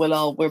 we've been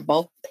widow. We're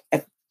both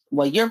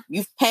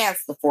you've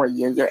passed the 4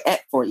 year. You're at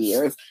 4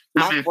 years.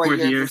 My 4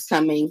 years is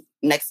coming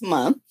next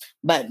month.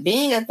 But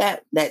being at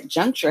that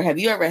juncture, have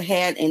you ever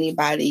had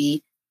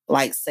anybody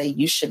like say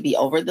you should be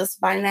over this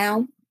by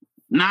now?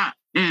 Not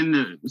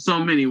in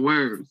so many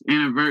words,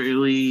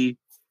 inadvertently,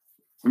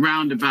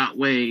 roundabout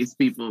ways,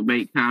 people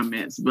make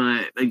comments.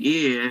 But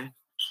again,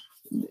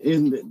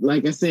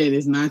 like I said,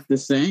 it's not the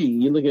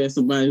same. You look at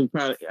somebody who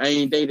probably I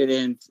ain't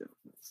dated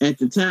at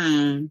the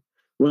time.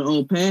 When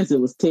old past, it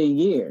was 10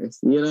 years.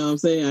 You know what I'm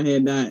saying? I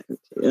had not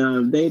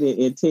dated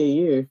in 10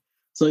 years.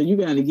 So you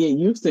got to get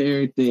used to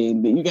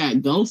everything. But you got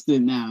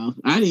ghosting now.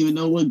 I didn't even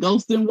know what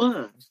ghosting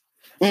was.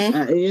 You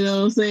know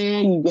what I'm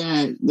saying? You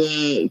got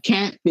the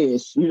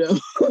catfish,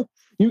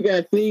 You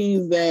got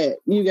things that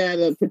you got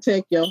to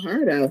protect your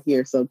heart out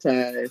here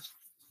sometimes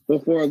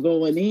before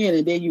going in.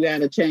 And then you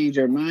got to change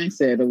your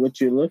mindset of what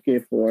you're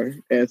looking for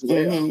as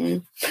well.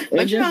 Mm-hmm.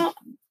 But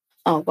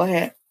go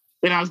ahead.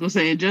 And I was going to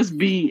say, just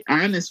be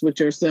honest with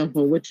yourself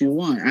on what you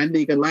want. I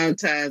think a lot of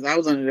times I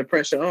was under the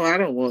pressure, I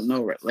don't want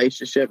no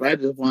relationship. I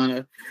just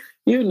want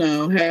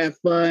to, have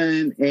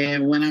fun.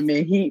 And when I'm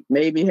in heat,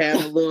 maybe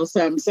have a little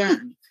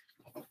something.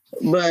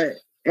 But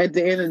at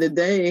the end of the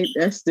day,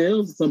 that's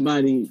still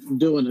somebody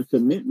doing a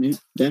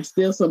commitment. That's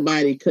still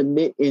somebody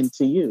committing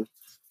to you.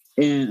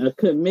 And a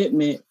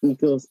commitment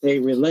equals a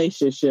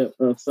relationship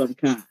of some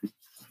kind.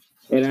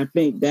 And I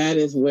think that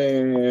is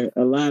where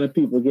a lot of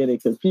people get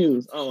it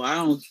confused. Oh, I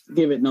don't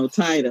give it no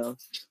title.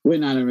 We're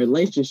not in a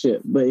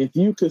relationship. But if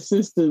you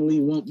consistently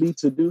want me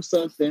to do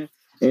something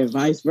and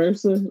vice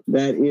versa,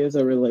 that is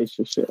a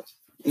relationship.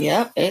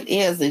 Yep, it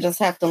is. You just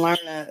have to learn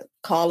to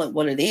call it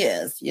what it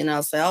is.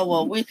 Say, oh,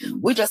 well,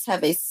 we just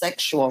have a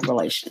sexual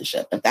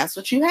relationship. If that's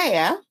what you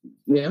have.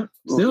 Yeah.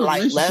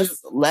 Like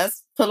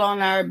let's put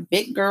on our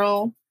big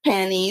girl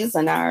panties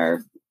and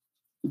our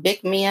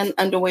big men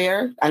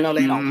underwear. I know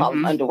they don't call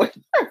them underwear.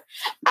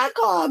 I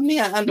call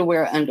men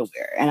underwear,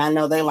 and I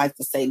know they like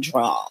to say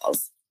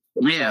draws.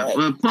 Yeah,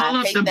 well, pull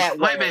up the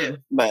wait a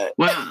minute. But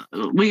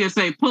we can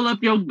say pull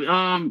up your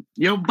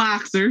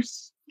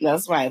boxers.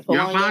 That's right. Pull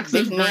on your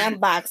big man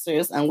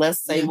boxers, and let's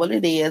say what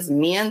it is.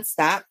 Men,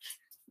 stop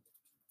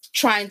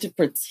trying to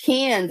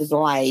pretend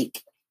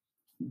like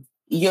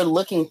you're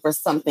looking for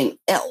something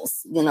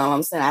else. You know what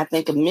I'm saying? I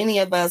think of many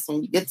of us,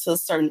 when we get to a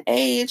certain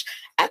age,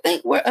 I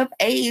think we're of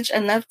age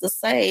enough to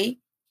say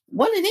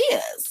what it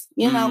is.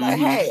 Like,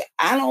 hey,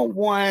 I don't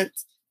want,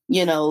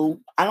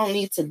 I don't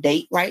need to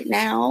date right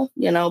now,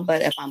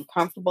 but if I'm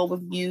comfortable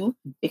with you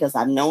because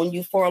I've known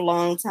you for a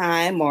long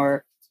time,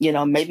 or,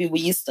 maybe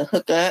we used to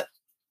hook up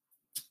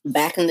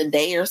back in the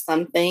day or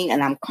something,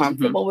 and I'm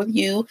comfortable with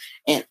you,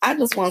 and I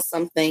just want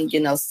something,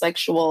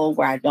 sexual,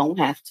 where I don't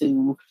have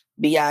to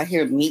be out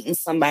here meeting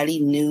somebody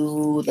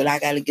new, that I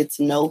got to get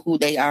to know who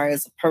they are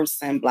as a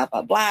person, blah,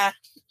 blah, blah.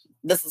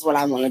 This is what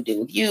I want to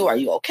do with you. Are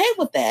you okay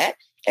with that?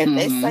 And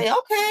they say,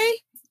 okay,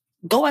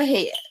 go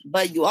ahead.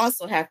 But you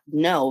also have to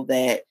know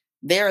that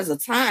there is a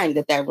time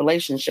that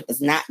relationship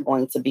is not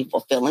going to be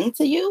fulfilling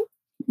to you.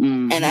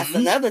 And that's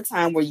another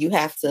time where you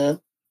have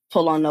to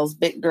pull on those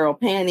big girl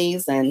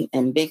panties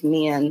and big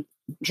men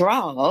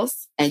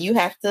draws, and you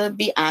have to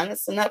be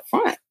honest and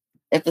upfront.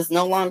 If it's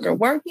no longer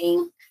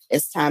working,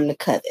 it's time to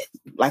cut it.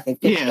 Like,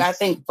 I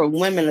think for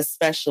women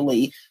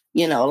especially,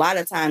 a lot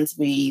of times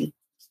we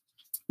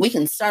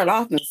can start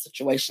off in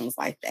situations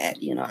like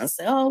that, and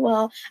say, oh,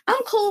 well,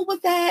 I'm cool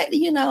with that,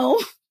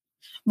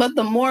 But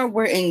the more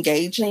we're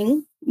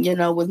engaging,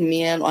 with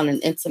men on an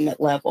intimate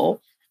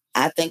level,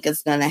 I think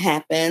it's going to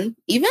happen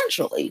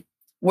eventually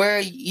where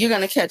you're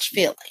going to catch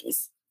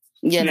feelings,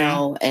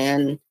 know,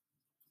 and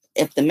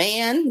if the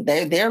man,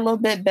 they're a little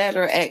bit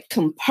better at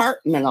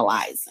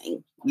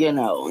compartmentalizing,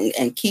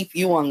 and keep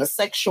you on the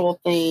sexual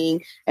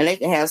thing, and they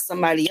can have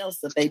somebody else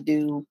that they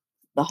do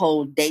the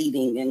whole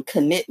dating and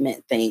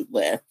commitment thing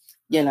with.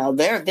 They're a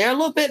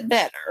little bit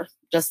better,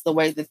 just the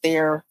way that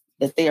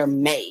they're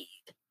made.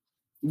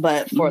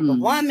 But for the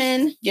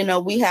woman, you know,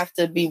 we have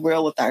to be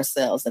real with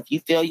ourselves. If you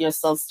feel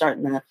yourself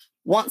starting to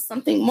want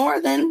something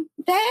more than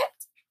that,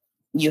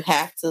 you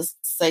have to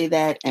say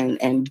that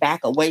and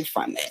back away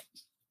from it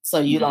so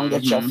you don't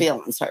get your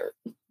feelings hurt.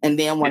 And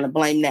then want to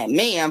blame that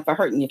man for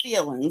hurting your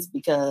feelings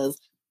because,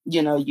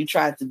 you know, you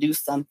tried to do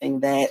something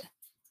that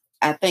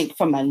I think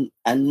from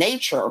a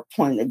nature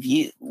point of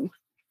view,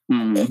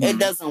 it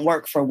doesn't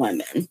work for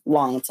women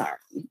long term.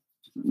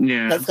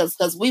 Yeah.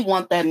 Because we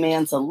want that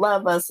man to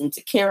love us and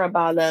to care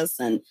about us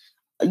and,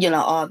 you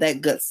know, all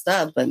that good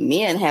stuff. But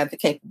men have the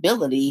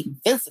capability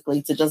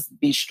physically to just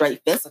be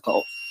straight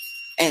physical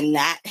and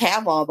not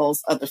have all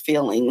those other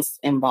feelings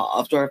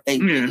involved. Or if they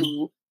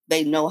do,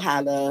 they know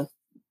how to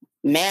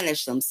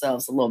manage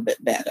themselves a little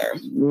bit better.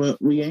 Well,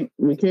 we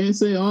can't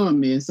say all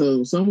men,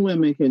 so some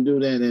women can do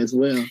that as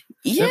well.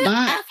 Yeah,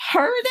 I've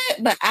heard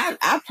it, but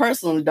I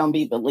personally don't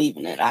be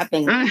believing it. I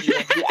think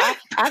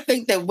I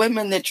think that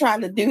women that try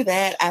to do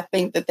that, I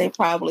think that they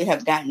probably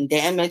have gotten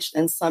damaged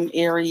in some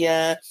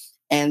area,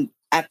 and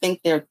I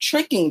think they're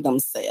tricking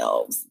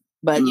themselves.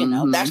 But you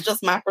know, that's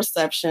just my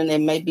perception. It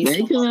may be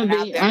someone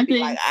out there be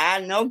like, I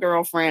know,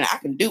 girlfriend, I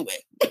can do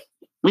it.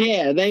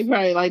 Yeah, they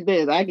probably like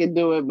this. I can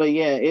do it, but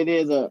yeah, it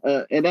is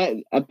and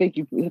that I think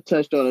you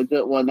touched on a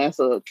good one. That's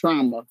a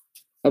trauma.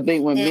 I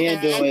think when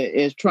men do it,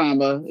 it's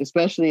trauma,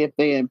 especially if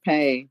they're in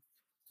pain.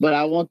 But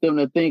I want them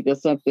to think of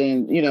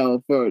something, you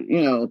know,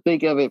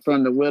 think of it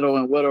from the widow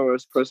and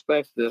widower's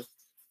perspective.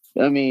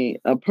 I mean,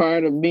 a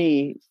part of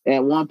me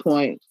at one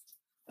point,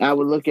 I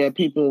would look at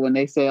people when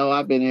they say, "Oh,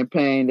 I've been in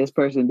pain. This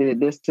person did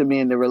this to me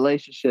in the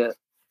relationship."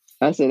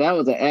 I said that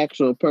was an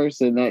actual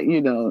person that,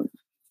 you know,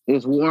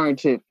 is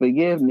warranted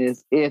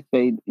forgiveness if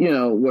they, you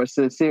know, were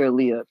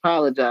sincerely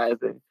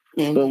apologizing.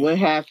 But what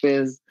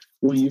happens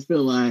when you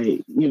feel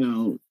like, you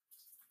know,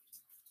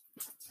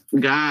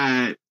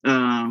 God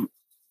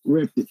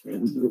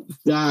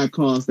God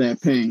caused that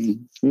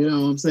pain? You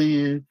know what I'm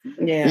saying?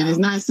 Yeah. And it's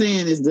not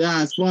saying it's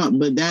God's fault,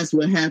 but that's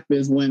what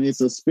happens when it's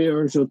a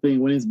spiritual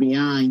thing, when it's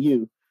beyond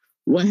you.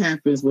 What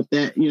happens with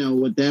that, you know,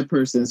 with that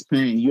person's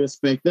pain? You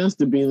expect us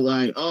to be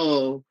like,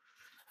 oh.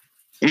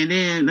 And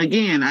then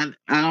again, I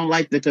don't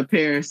like the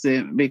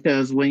comparison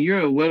because when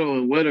you're a widow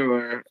and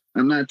widower,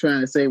 I'm not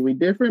trying to say we're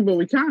different, but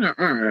we kind of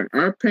are.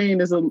 Our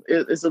pain is a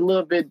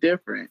little bit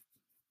different.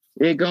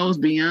 It goes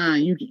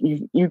beyond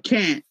you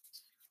can't.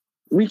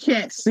 We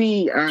can't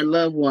see our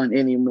loved one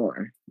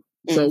anymore,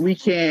 so we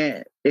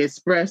can't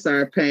express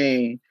our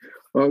pain,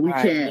 or we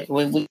can't.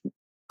 We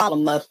call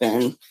them up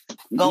and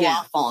go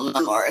off on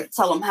them or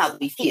tell them how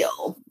we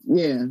feel.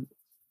 Yeah,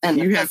 in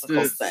the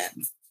physical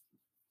sense.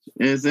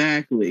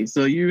 Exactly.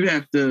 So you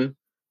have to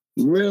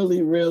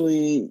really,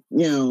 really,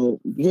 you know,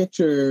 get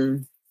your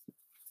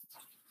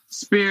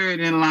spirit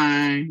in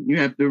line. You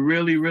have to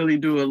really, really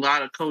do a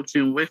lot of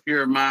coaching with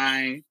your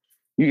mind.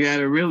 You got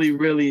to really,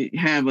 really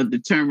have a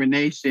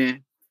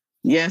determination.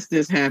 Yes,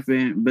 this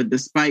happened, but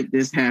despite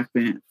this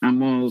happened, I'm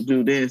going to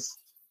do this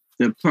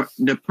to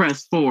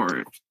press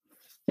forward.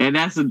 And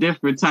that's a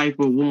different type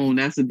of wound.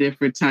 That's a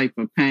different type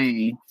of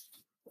pain.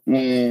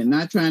 And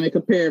not trying to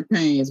compare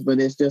pains, but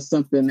it's just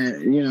something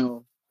that, you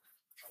know,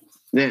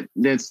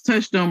 that's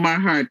touched on my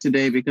heart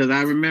today because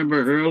I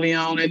remember early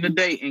on in the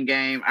dating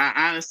game,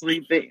 I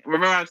honestly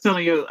remember I was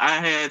telling you I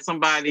had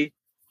somebody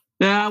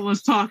that I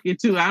was talking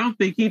to. I don't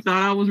think he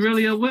thought I was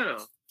really a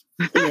widow.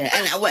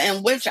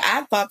 And which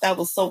I thought that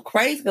was so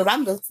crazy because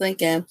I'm just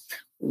thinking,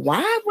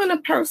 why would a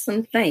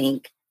person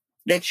think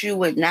that you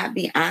would not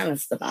be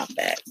honest about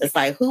that? It's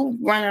like, who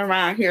running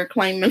around here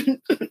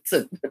claiming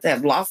to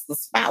have lost a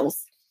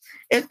spouse?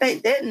 If they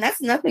didn't, that's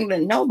nothing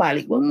that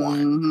nobody would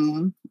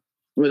want.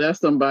 Well,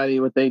 that's somebody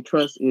with their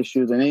trust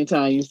issues. And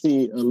anytime you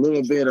see a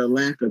little bit of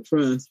lack of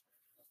trust,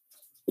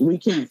 we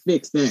can't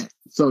fix that.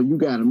 So you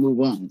got to move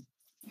on.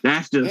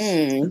 That's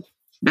just,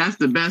 that's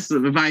the best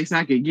advice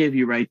I could give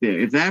you right there.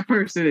 If that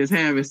person is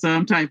having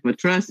some type of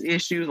trust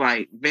issue,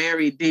 like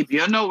very deep,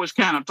 you know which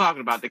kind I'm talking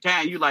about. The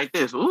kind you like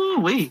this.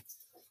 Ooh-wee.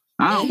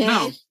 I don't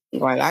know.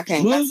 Right, I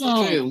can't mess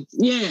with you.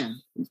 Yeah.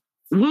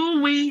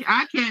 Woo-wee,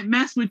 I can't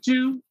mess with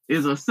you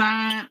is a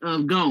sign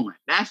of going.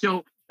 That's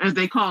your, as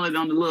they call it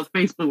on the little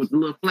Facebook with the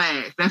little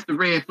flags. That's the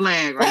red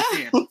flag right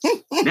there.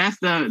 That's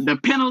the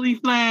penalty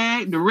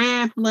flag, the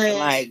red flag.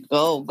 Like,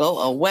 go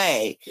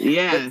away.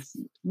 Yes.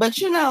 But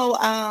you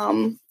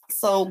know,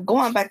 so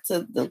going back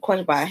to the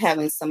question about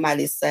having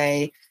somebody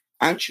say,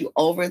 aren't you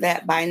over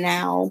that by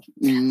now?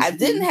 I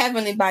didn't have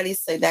anybody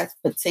say that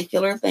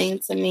particular thing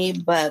to me,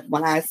 but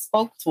when I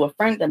spoke to a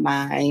friend of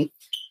mine,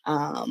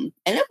 and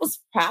it was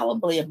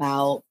probably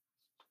about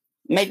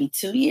maybe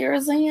 2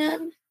 years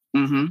in,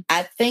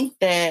 I think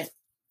that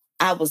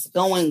I was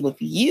going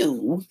with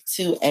you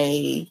to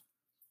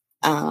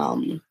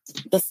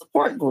the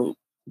support group.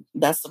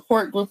 That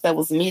support group that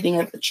was meeting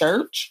at the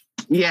church.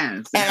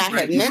 Yes. And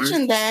I had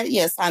mentioned that.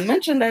 Yes, I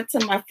mentioned that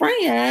to my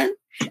friend.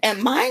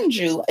 And mind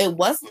you, it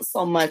wasn't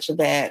so much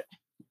that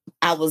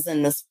I was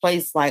in this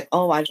place like,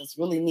 oh, I just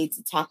really need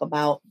to talk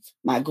about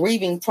my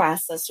grieving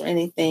process or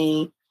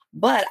anything.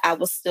 But I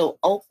was still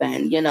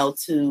open, you know,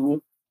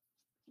 to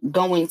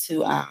going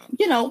to,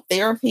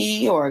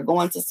 therapy or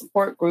going to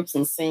support groups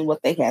and seeing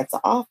what they had to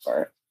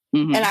offer.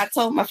 Mhm. And I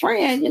told my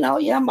friend,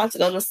 I'm about to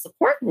go to a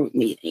support group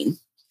meeting.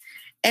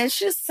 And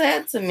she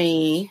said to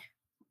me,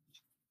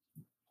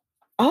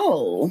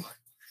 oh,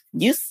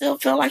 you still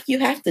feel like you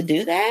have to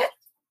do that?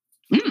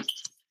 Mm.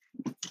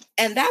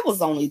 And that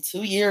was only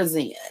 2 years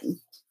in.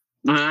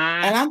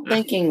 And I'm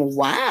thinking,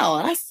 wow.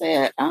 And I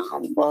said,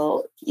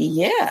 well,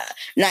 yeah.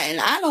 Now, and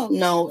I don't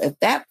know at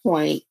that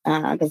point,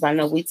 because I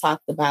know we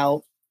talked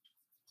about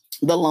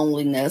the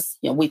loneliness.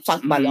 We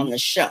talked about it on the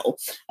show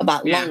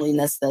about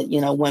loneliness that,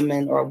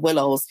 women or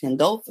widows can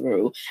go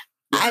through.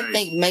 Right. I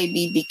think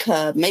maybe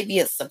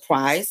it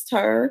surprised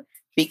her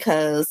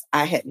because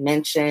I had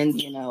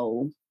mentioned,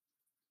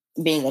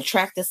 being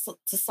attracted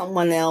to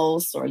someone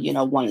else or,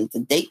 wanting to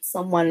date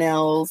someone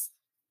else.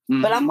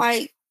 Mm-hmm. But I'm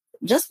like,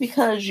 just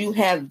because you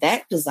have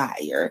that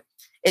desire,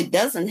 it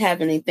doesn't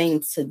have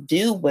anything to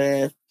do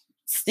with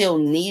still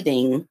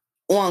needing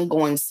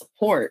ongoing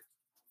support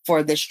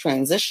for this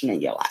transition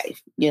in your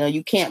life.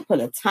 You can't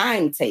put a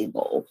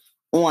timetable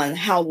on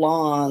how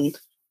long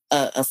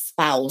a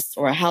spouse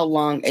or how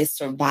long a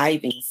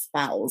surviving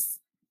spouse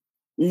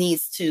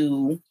needs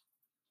to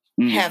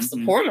have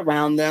support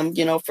around them,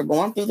 for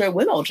going through their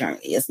widow journey.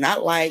 It's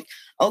not like,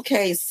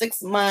 okay,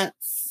 6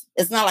 months.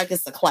 It's not like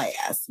it's a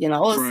class,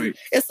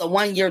 it's a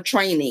 1-year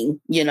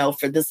training,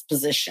 for this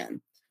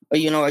position.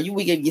 Or,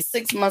 we give you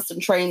 6 months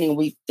of training,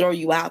 we throw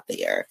you out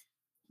there.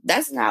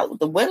 That's not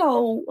the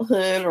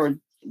widowhood or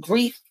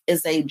grief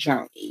is a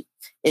journey.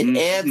 It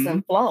ebbs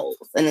and flows.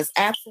 And there's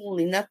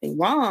absolutely nothing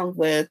wrong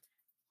with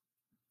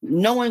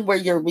knowing where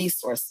your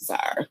resources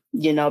are,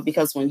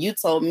 because when you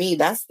told me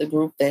that's the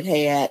group that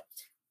had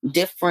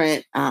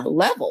different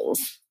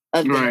levels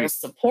of their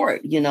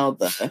support,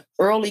 the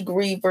early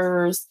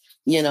grievers,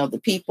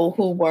 the people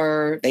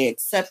who they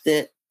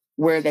accepted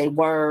where they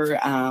were.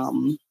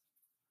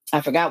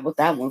 I forgot what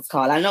that one's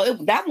called. I know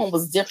that one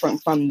was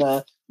different from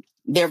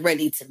they're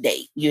ready to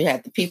date. You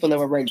had the people that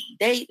were ready to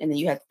date, and then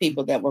you had the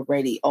people that were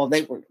ready. Oh,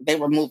 they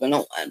were moving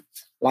on.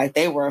 Like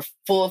they were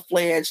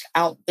full-fledged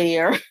out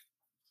there.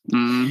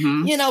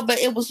 Mm-hmm. But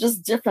it was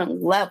just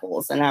different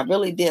levels. And I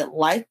really did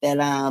like that.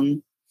 I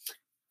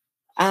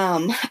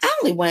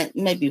only went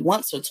maybe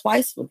once or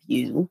twice with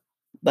you,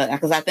 but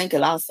because I think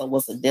it also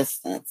was a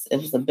distance. It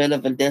was a bit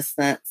of a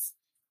distance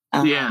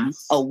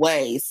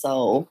away.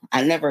 So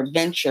I never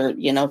ventured,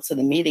 to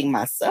the meeting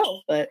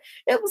myself, but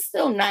it was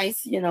still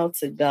nice,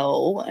 to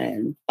go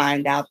and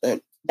find out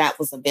that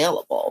was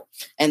available.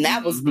 And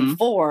that was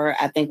before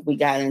I think we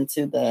got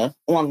into the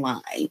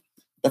online,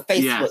 the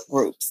Facebook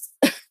groups.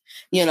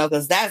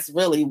 Because that's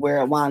really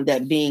where it wound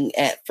up being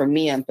at for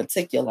me in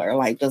particular,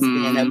 like just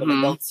being able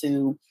to go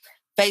to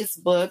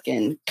Facebook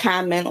and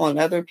comment on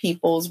other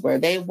people's where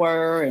they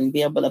were and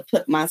be able to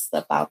put my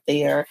stuff out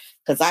there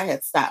because I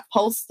had stopped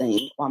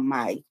posting on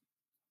my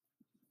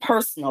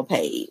personal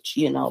page,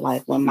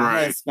 like when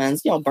my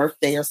husband's,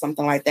 birthday or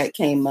something like that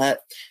came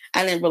up.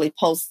 I didn't really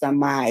post on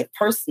my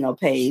personal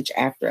page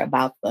after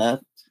about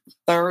the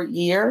 3rd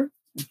year,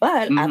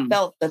 but I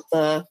felt that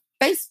the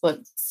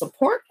Facebook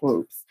support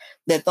groups,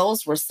 that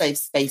those were safe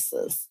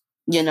spaces,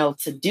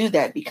 to do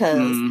that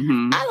because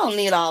I don't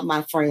need all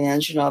my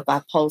friends, if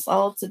I post,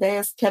 oh, today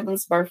is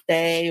Kevin's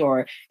birthday,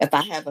 or if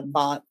I have a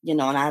thought,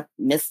 and I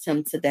missed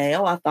him today,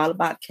 oh, I thought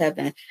about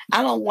Kevin.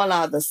 I don't want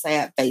all the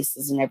sad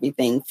faces and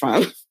everything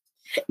from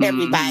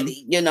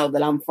everybody,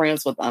 that I'm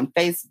friends with on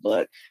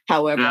Facebook.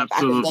 However, if I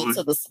can go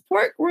to the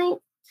support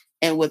group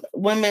and with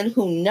women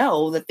who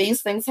know that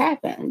these things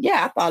happen.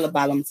 Yeah, I thought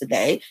about them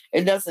today.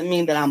 It doesn't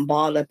mean that I'm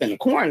balled up in a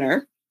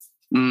corner.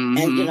 And,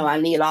 I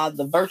need all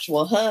the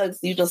virtual hugs.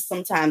 You just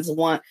sometimes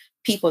want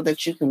people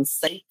that you can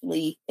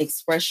safely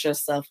express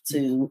yourself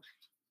to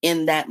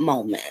in that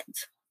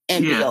moment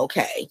and be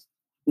okay.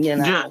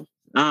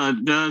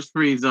 Judge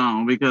free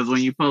zone, because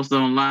when you post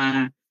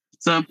online,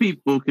 some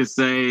people could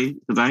say,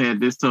 because I had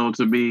this told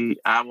to me,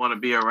 I want to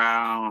be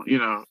around,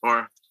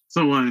 or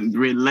someone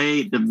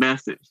relayed the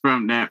message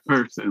from that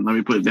person. Let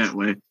me put it that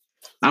way.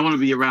 I want to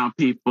be around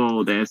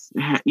people that's,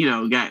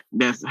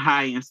 that's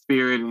high in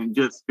spirit and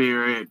good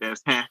spirit,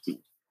 that's happy.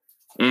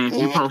 And if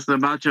you post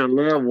about your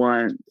loved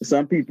one,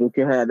 some people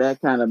can have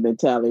that kind of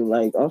mentality,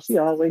 like, oh, she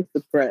always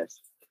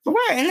depressed.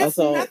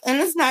 Right,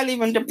 and it's not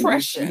even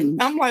depression.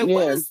 I'm like,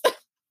 what is that?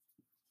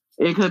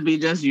 It could be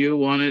just you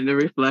wanting to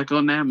reflect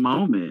on that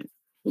moment.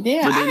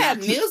 Yeah, I have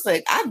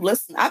music.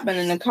 I've been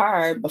in the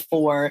car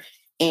before,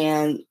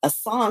 and a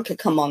song could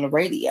come on the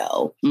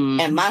radio.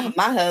 And my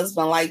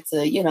husband liked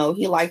to,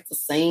 he liked to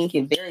sing.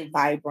 He's very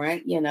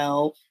vibrant,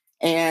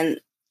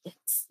 and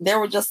there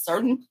were just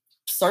certain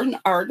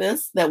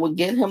artists that would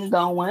get him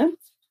going.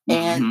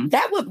 And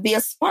that would be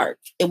a spark.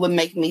 It would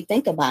make me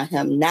think about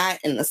him, not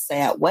in a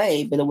sad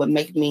way, but it would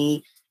make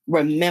me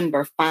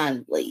remember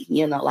fondly,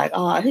 like,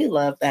 oh, he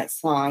loved that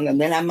song.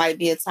 And then I might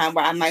be a time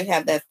where I might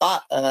have that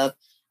thought of,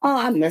 oh,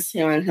 I miss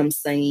hearing him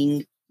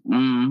sing.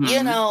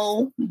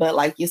 But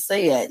like you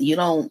said, you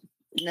don't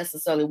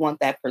necessarily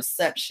want that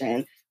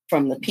perception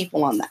from the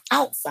people on the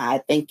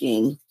outside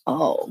thinking,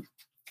 oh,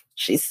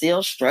 she's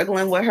still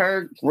struggling with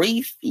her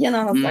grief.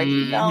 It's like,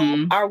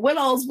 our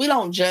widows, we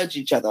don't judge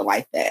each other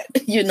like that.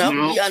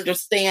 We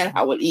understand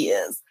how it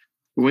is.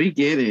 We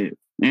get it.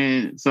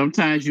 And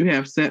sometimes you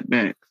have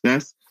setbacks.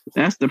 That's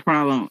the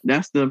problem.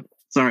 Not the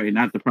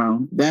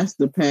problem. That's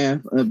the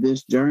path of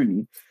this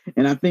journey.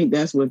 And I think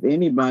that's with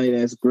anybody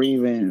that's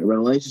grieving,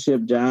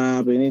 relationship,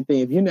 job, anything.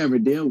 If you never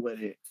deal with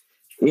it,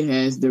 it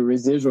has the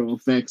residual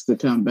effects to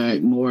come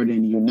back more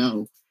than you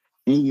know.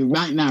 And you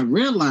might not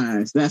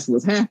realize that's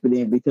what's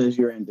happening because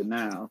you're in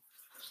denial.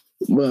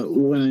 But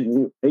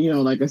when,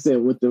 like I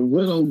said, with the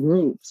widow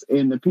groups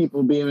and the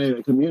people being able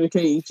to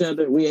communicate each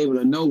other, we able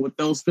to know what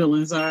those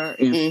feelings are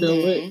and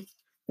feel it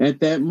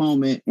at that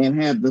moment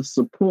and have the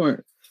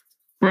support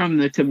from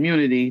the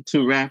community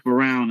to wrap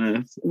around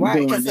us.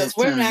 Right,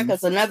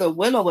 because another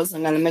widow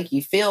isn't going to make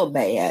you feel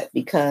bad,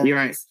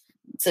 because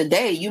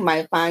today you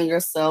might find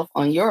yourself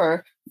on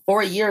your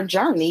 4-year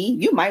journey,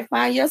 you might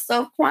find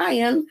yourself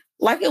crying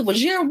like it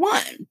was year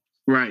one.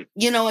 Right.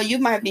 You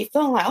might be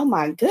feeling like, oh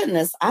my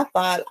goodness, I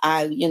thought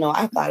I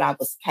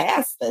was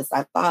past this.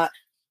 I thought,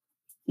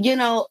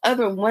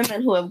 other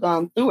women who have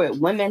gone through it,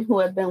 women who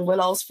have been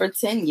widows for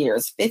 10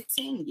 years,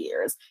 15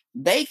 years,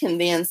 they can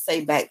then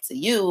say back to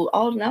you,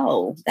 oh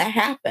no, that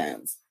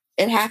happens.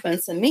 It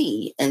happened to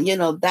me. And,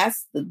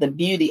 that's the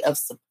beauty of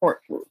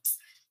support groups.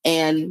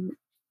 And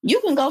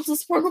you can go to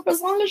support group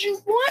as long as you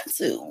want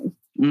to.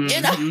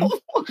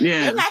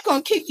 They're not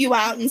going to kick you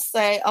out and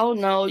say, oh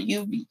no,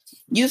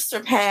 you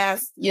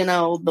surpassed,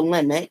 the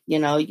limit.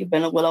 You've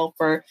been a widow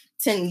for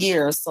 10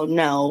 years. So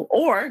no.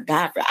 Or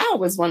God, I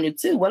always wondered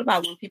too, what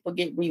about when people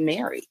get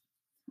remarried?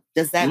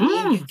 Does that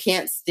mean you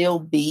can't still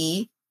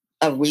be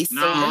a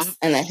resource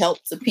and a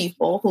help to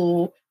people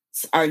who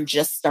are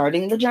just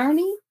starting the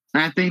journey?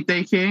 I think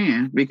they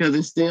can, because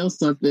it's still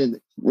something.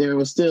 There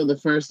was still the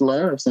first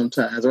love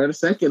sometimes, or the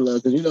second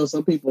love, because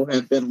some people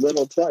have been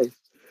widowed twice.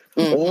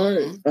 Or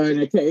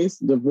in a case,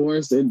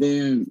 divorced and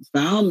then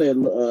found their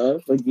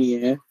love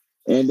again,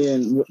 and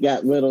then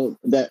got widowed.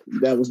 That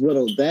was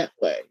widowed that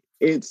way.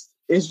 It's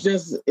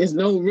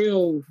no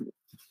real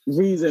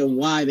reason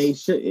why they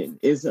shouldn't.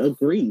 It's a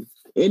grief.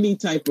 Any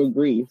type of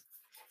grief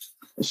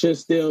should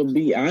still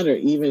be honored,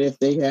 even if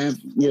they have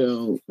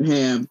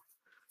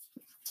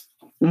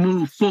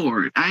moved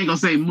forward. I ain't gonna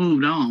say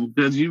moved on,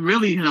 because you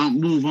really don't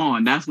move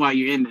on. That's why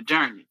you're in the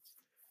journey.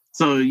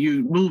 So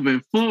you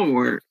moving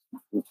forward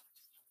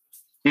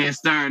and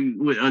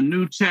starting with a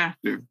new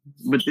chapter.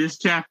 But this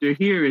chapter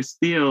here is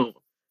still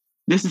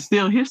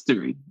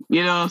history.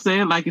 You know what I'm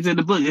saying? Like it's in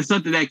the book. It's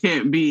something that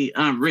can't be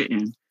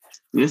unwritten.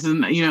 This is,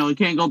 you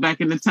can't go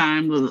back in the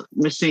time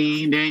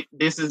machine.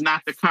 This is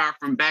not the car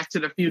from Back to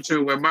the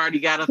Future where Marty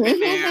got up in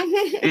there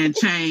and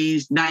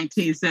changed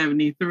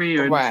 1973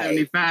 or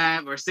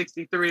 75 or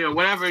 63 or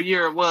whatever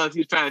year it was he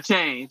was trying to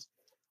change.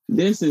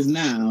 This is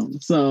now.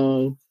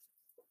 So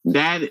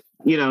that,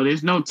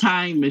 there's no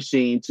time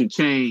machine to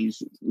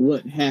change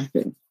what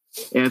happened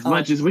as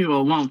much as we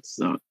will want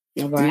to.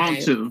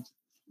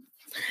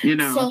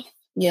 So,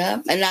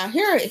 yeah. And now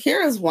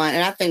here is one,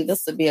 and I think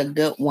this would be a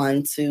good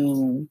one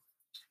to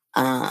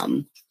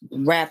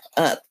wrap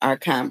up our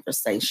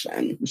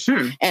conversation.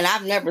 Sure. And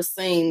I've never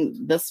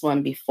seen this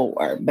one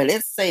before, but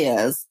it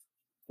says,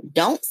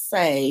 don't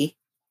say,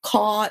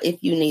 call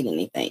if you need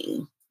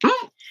anything.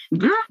 Oh,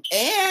 girl.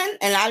 And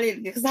I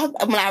didn't, because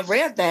when I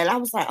read that, I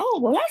was like, oh,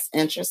 well, that's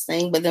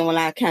interesting. But then when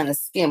I kind of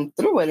skimmed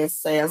through it, it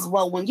says,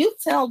 well, when you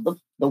tell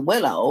the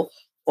widow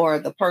or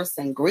the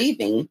person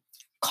grieving,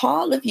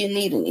 call if you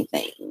need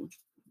anything,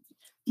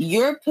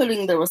 you're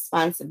putting the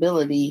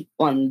responsibility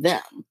on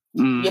them.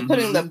 You're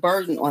putting the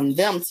burden on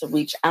them to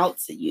reach out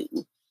to you.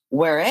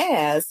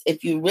 Whereas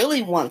if you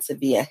really want to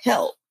be a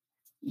help,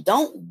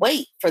 don't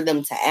wait for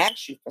them to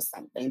ask you for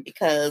something,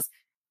 because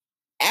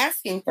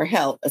asking for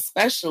help,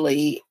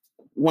 especially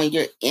when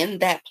you're in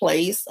that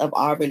place of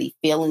already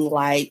feeling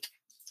like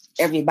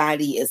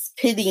everybody is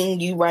pitying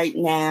you right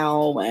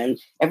now and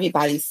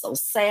everybody's so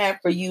sad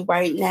for you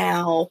right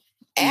now,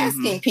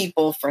 asking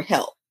people for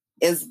help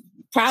is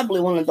probably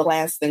one of the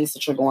last things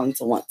that you're going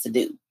to want to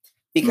do.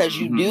 Because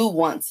you do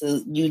want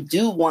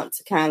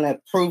to kind of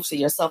prove to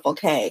yourself,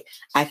 okay,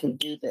 I can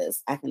do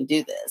this.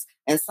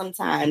 And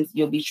sometimes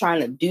you'll be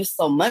trying to do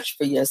so much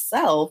for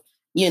yourself,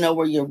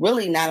 where you're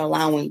really not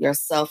allowing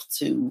yourself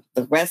to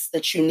the rest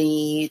that you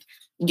need,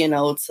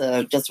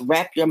 to just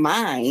wrap your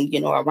mind,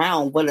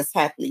 around what is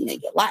happening in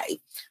your life.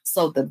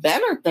 So the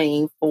better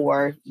thing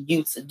for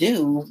you to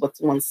do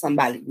when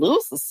somebody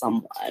loses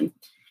someone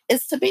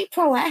is to be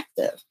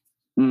proactive.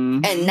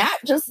 And not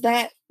just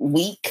that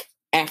week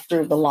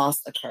after the loss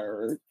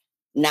occurred,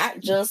 not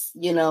just,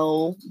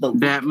 the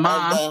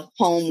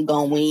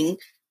homegoing.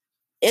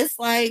 It's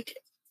like,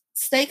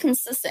 stay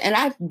consistent. And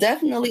I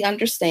definitely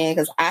understand,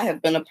 because I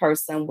have been a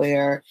person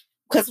where,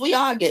 because we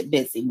all get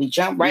busy. We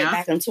jump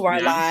back into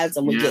our lives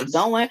and we get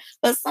going.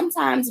 But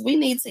sometimes we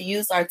need to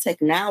use our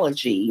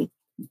technology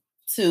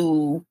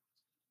to,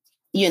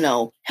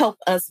 help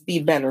us be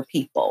better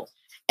people.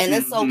 And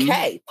it's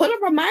okay. Put a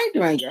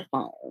reminder on your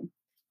phone.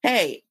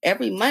 Hey,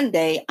 every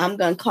Monday, I'm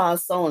going to call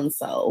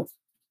so-and-so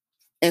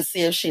and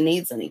see if she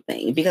needs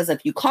anything. Because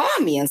if you call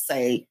me and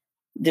say,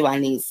 do I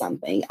need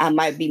something? I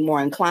might be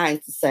more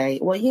inclined to say,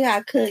 well, yeah,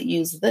 I could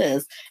use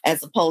this,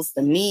 as opposed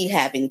to me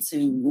having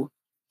to,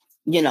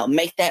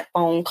 make that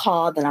phone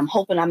call that I'm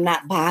hoping I'm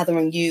not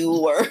bothering you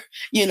or,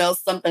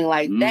 something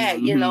like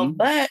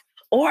that,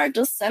 or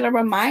just set a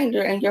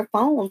reminder in your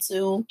phone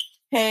to,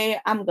 hey,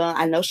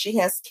 I know she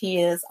has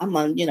kids. I'm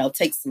going to,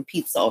 take some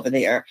pizza over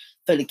there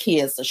for the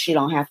kids so she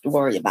don't have to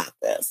worry about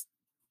this.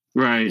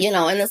 Right.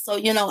 And so,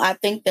 I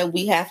think that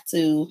we have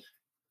to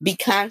be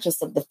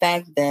conscious of the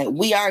fact that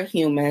we are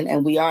human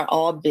and we are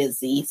all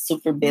busy,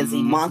 super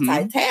busy,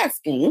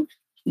 multitasking,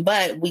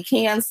 but we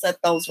can set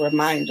those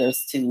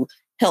reminders to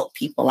help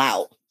people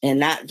out and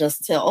not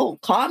just tell,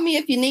 call me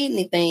if you need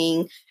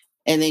anything.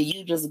 And then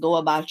you just go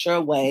about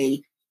your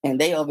way and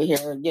they over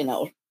here,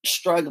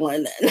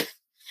 struggling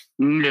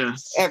and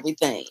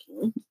everything.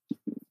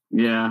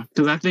 Yeah,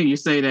 because I think you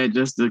say that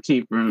just to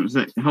keep from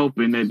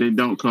hoping that they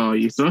don't call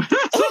you. So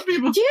some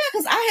people,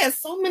 because I had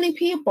so many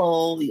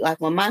people.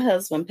 Like when my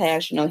husband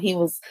passed, he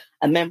was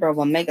a member of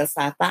Omega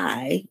Psi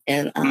Phi,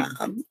 and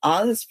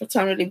all his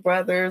fraternity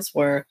brothers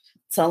were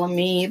telling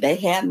me they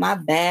had my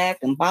back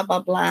and blah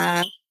blah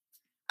blah.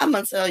 I'm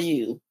gonna tell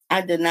you,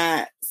 I did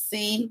not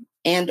see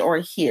and or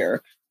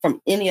hear from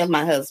any of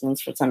my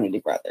husband's fraternity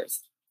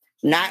brothers.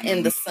 Not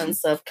in the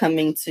sense of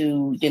coming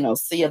to,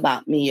 see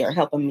about me or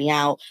helping me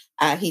out.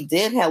 He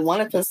did have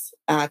one of his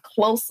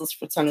closest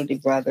fraternity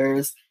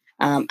brothers.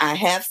 I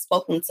have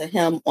spoken to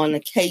him on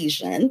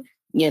occasion,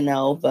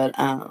 but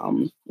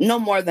no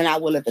more than I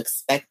would have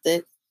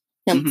expected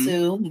him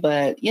to.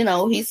 But,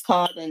 he's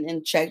called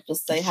and checked to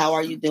say, how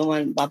are you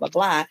doing? Blah, blah,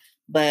 blah.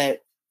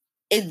 But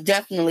it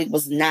definitely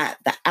was not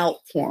the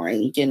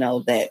outpouring,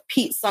 that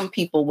some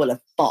people would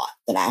have thought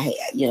that I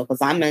had,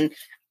 because I'm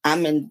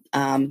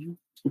in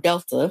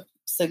Delta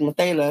Sigma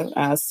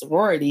Theta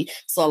sorority.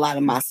 So a lot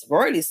of my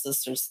sorority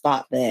sisters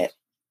thought that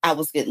I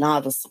was getting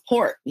all the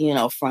support,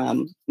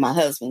 from my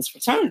husband's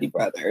fraternity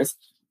brothers.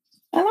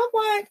 And I'm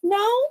like,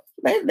 no,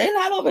 they're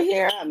not over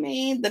here. I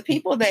mean, the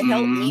people that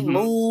helped me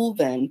move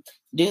and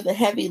do the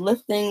heavy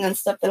lifting and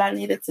stuff that I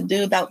needed to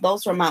do,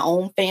 those were my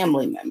own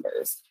family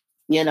members,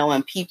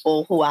 and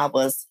people who I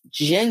was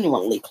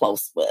genuinely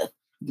close with,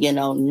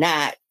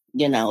 not,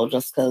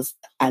 just because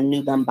I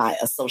knew them by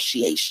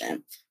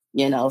association.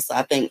 So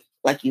I think,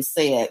 like you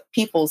said,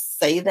 people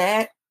say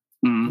that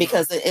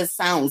because it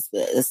sounds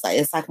good. It's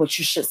like what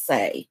you should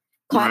say.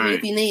 Call me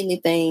if you need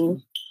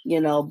anything,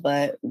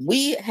 but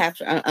we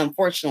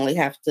unfortunately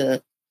have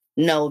to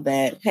know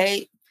that,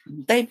 hey,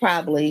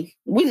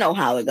 we know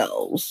how it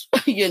goes,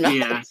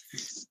 Yeah.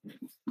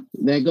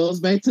 That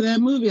goes back to that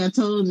movie I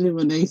told you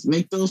when they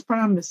make those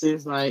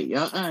promises, like, you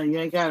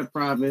ain't got a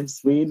promise.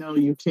 We know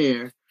you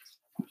care.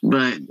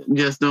 But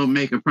just don't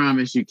make a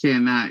promise you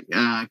cannot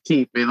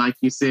keep. And like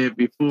you said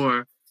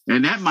before,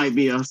 and that might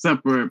be a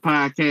separate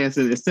podcast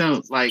in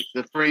itself, like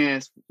the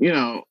friends,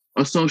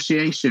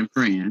 association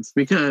friends.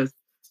 Because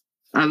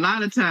a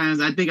lot of times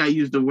I think I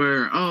use the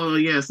word,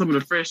 some of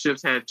the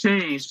friendships have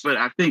changed, but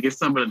I think it's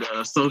some of the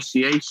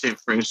association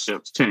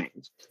friendships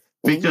changed.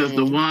 Because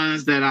the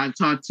ones that I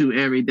talk to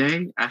every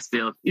day, I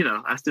still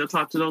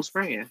talk to those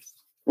friends.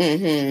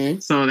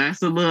 So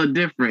that's a little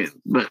different.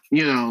 But,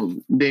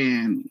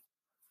 than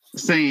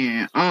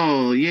saying,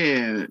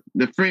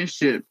 the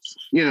friendships,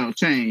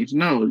 change.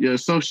 No,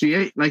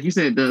 like you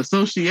said, the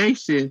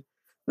association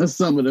of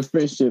some of the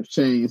friendships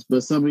changed,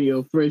 but some of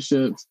your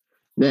friendships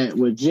that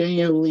were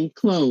genuinely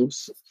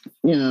close,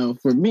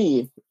 for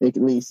me, at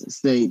least,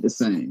 stayed the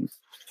same.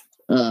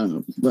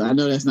 But I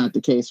know that's not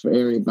the case for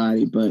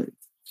everybody, but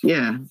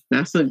yeah,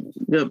 that's a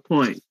good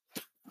point.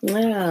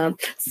 Yeah.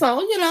 So,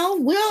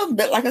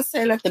 like I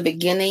said at the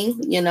beginning,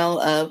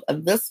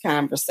 of this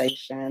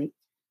conversation,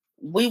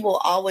 we will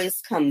always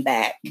come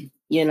back,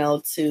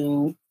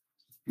 to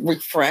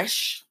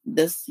refresh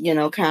this,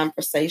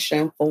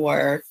 conversation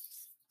for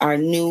our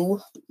new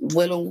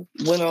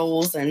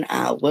widows and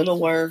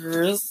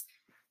widowers,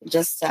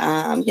 just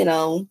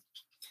to,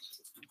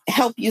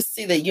 help you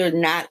see that you're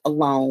not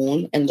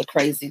alone in the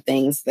crazy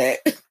things that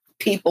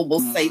people will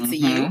say to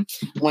you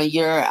when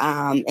you're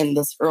in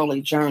this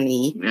early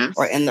journey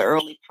or in the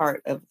early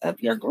part of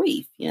your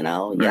grief,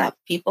 Yeah,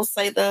 people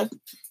say the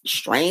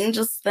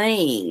strangest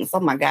things. Oh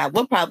my God,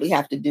 we'll probably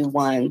have to do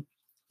one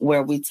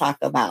where we talk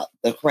about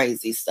the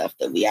crazy stuff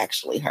that we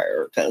actually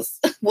heard, because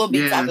we'll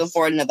be talking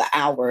for another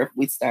hour if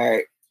we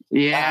start.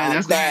 Yeah,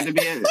 that's going to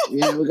be it.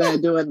 Yeah, we're going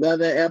to do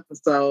another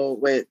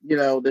episode with,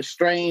 the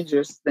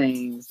strangest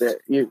things that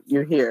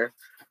you hear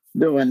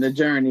during the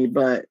journey.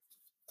 But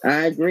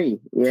I agree.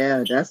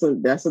 Yeah, that's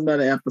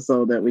another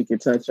episode that we can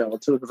touch on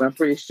too, because I'm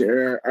pretty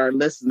sure our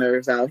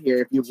listeners out here,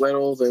 if you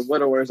widows or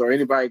widowers or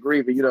anybody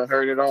grieving, you done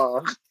heard it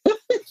all.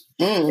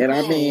 And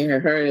I mean,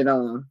 heard it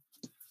all.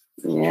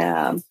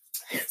 Yeah.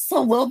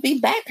 So we'll be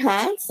back,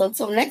 huh? So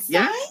until next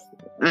time.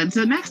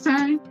 Until next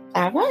time.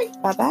 All right.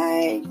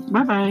 Bye-bye.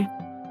 Bye-bye.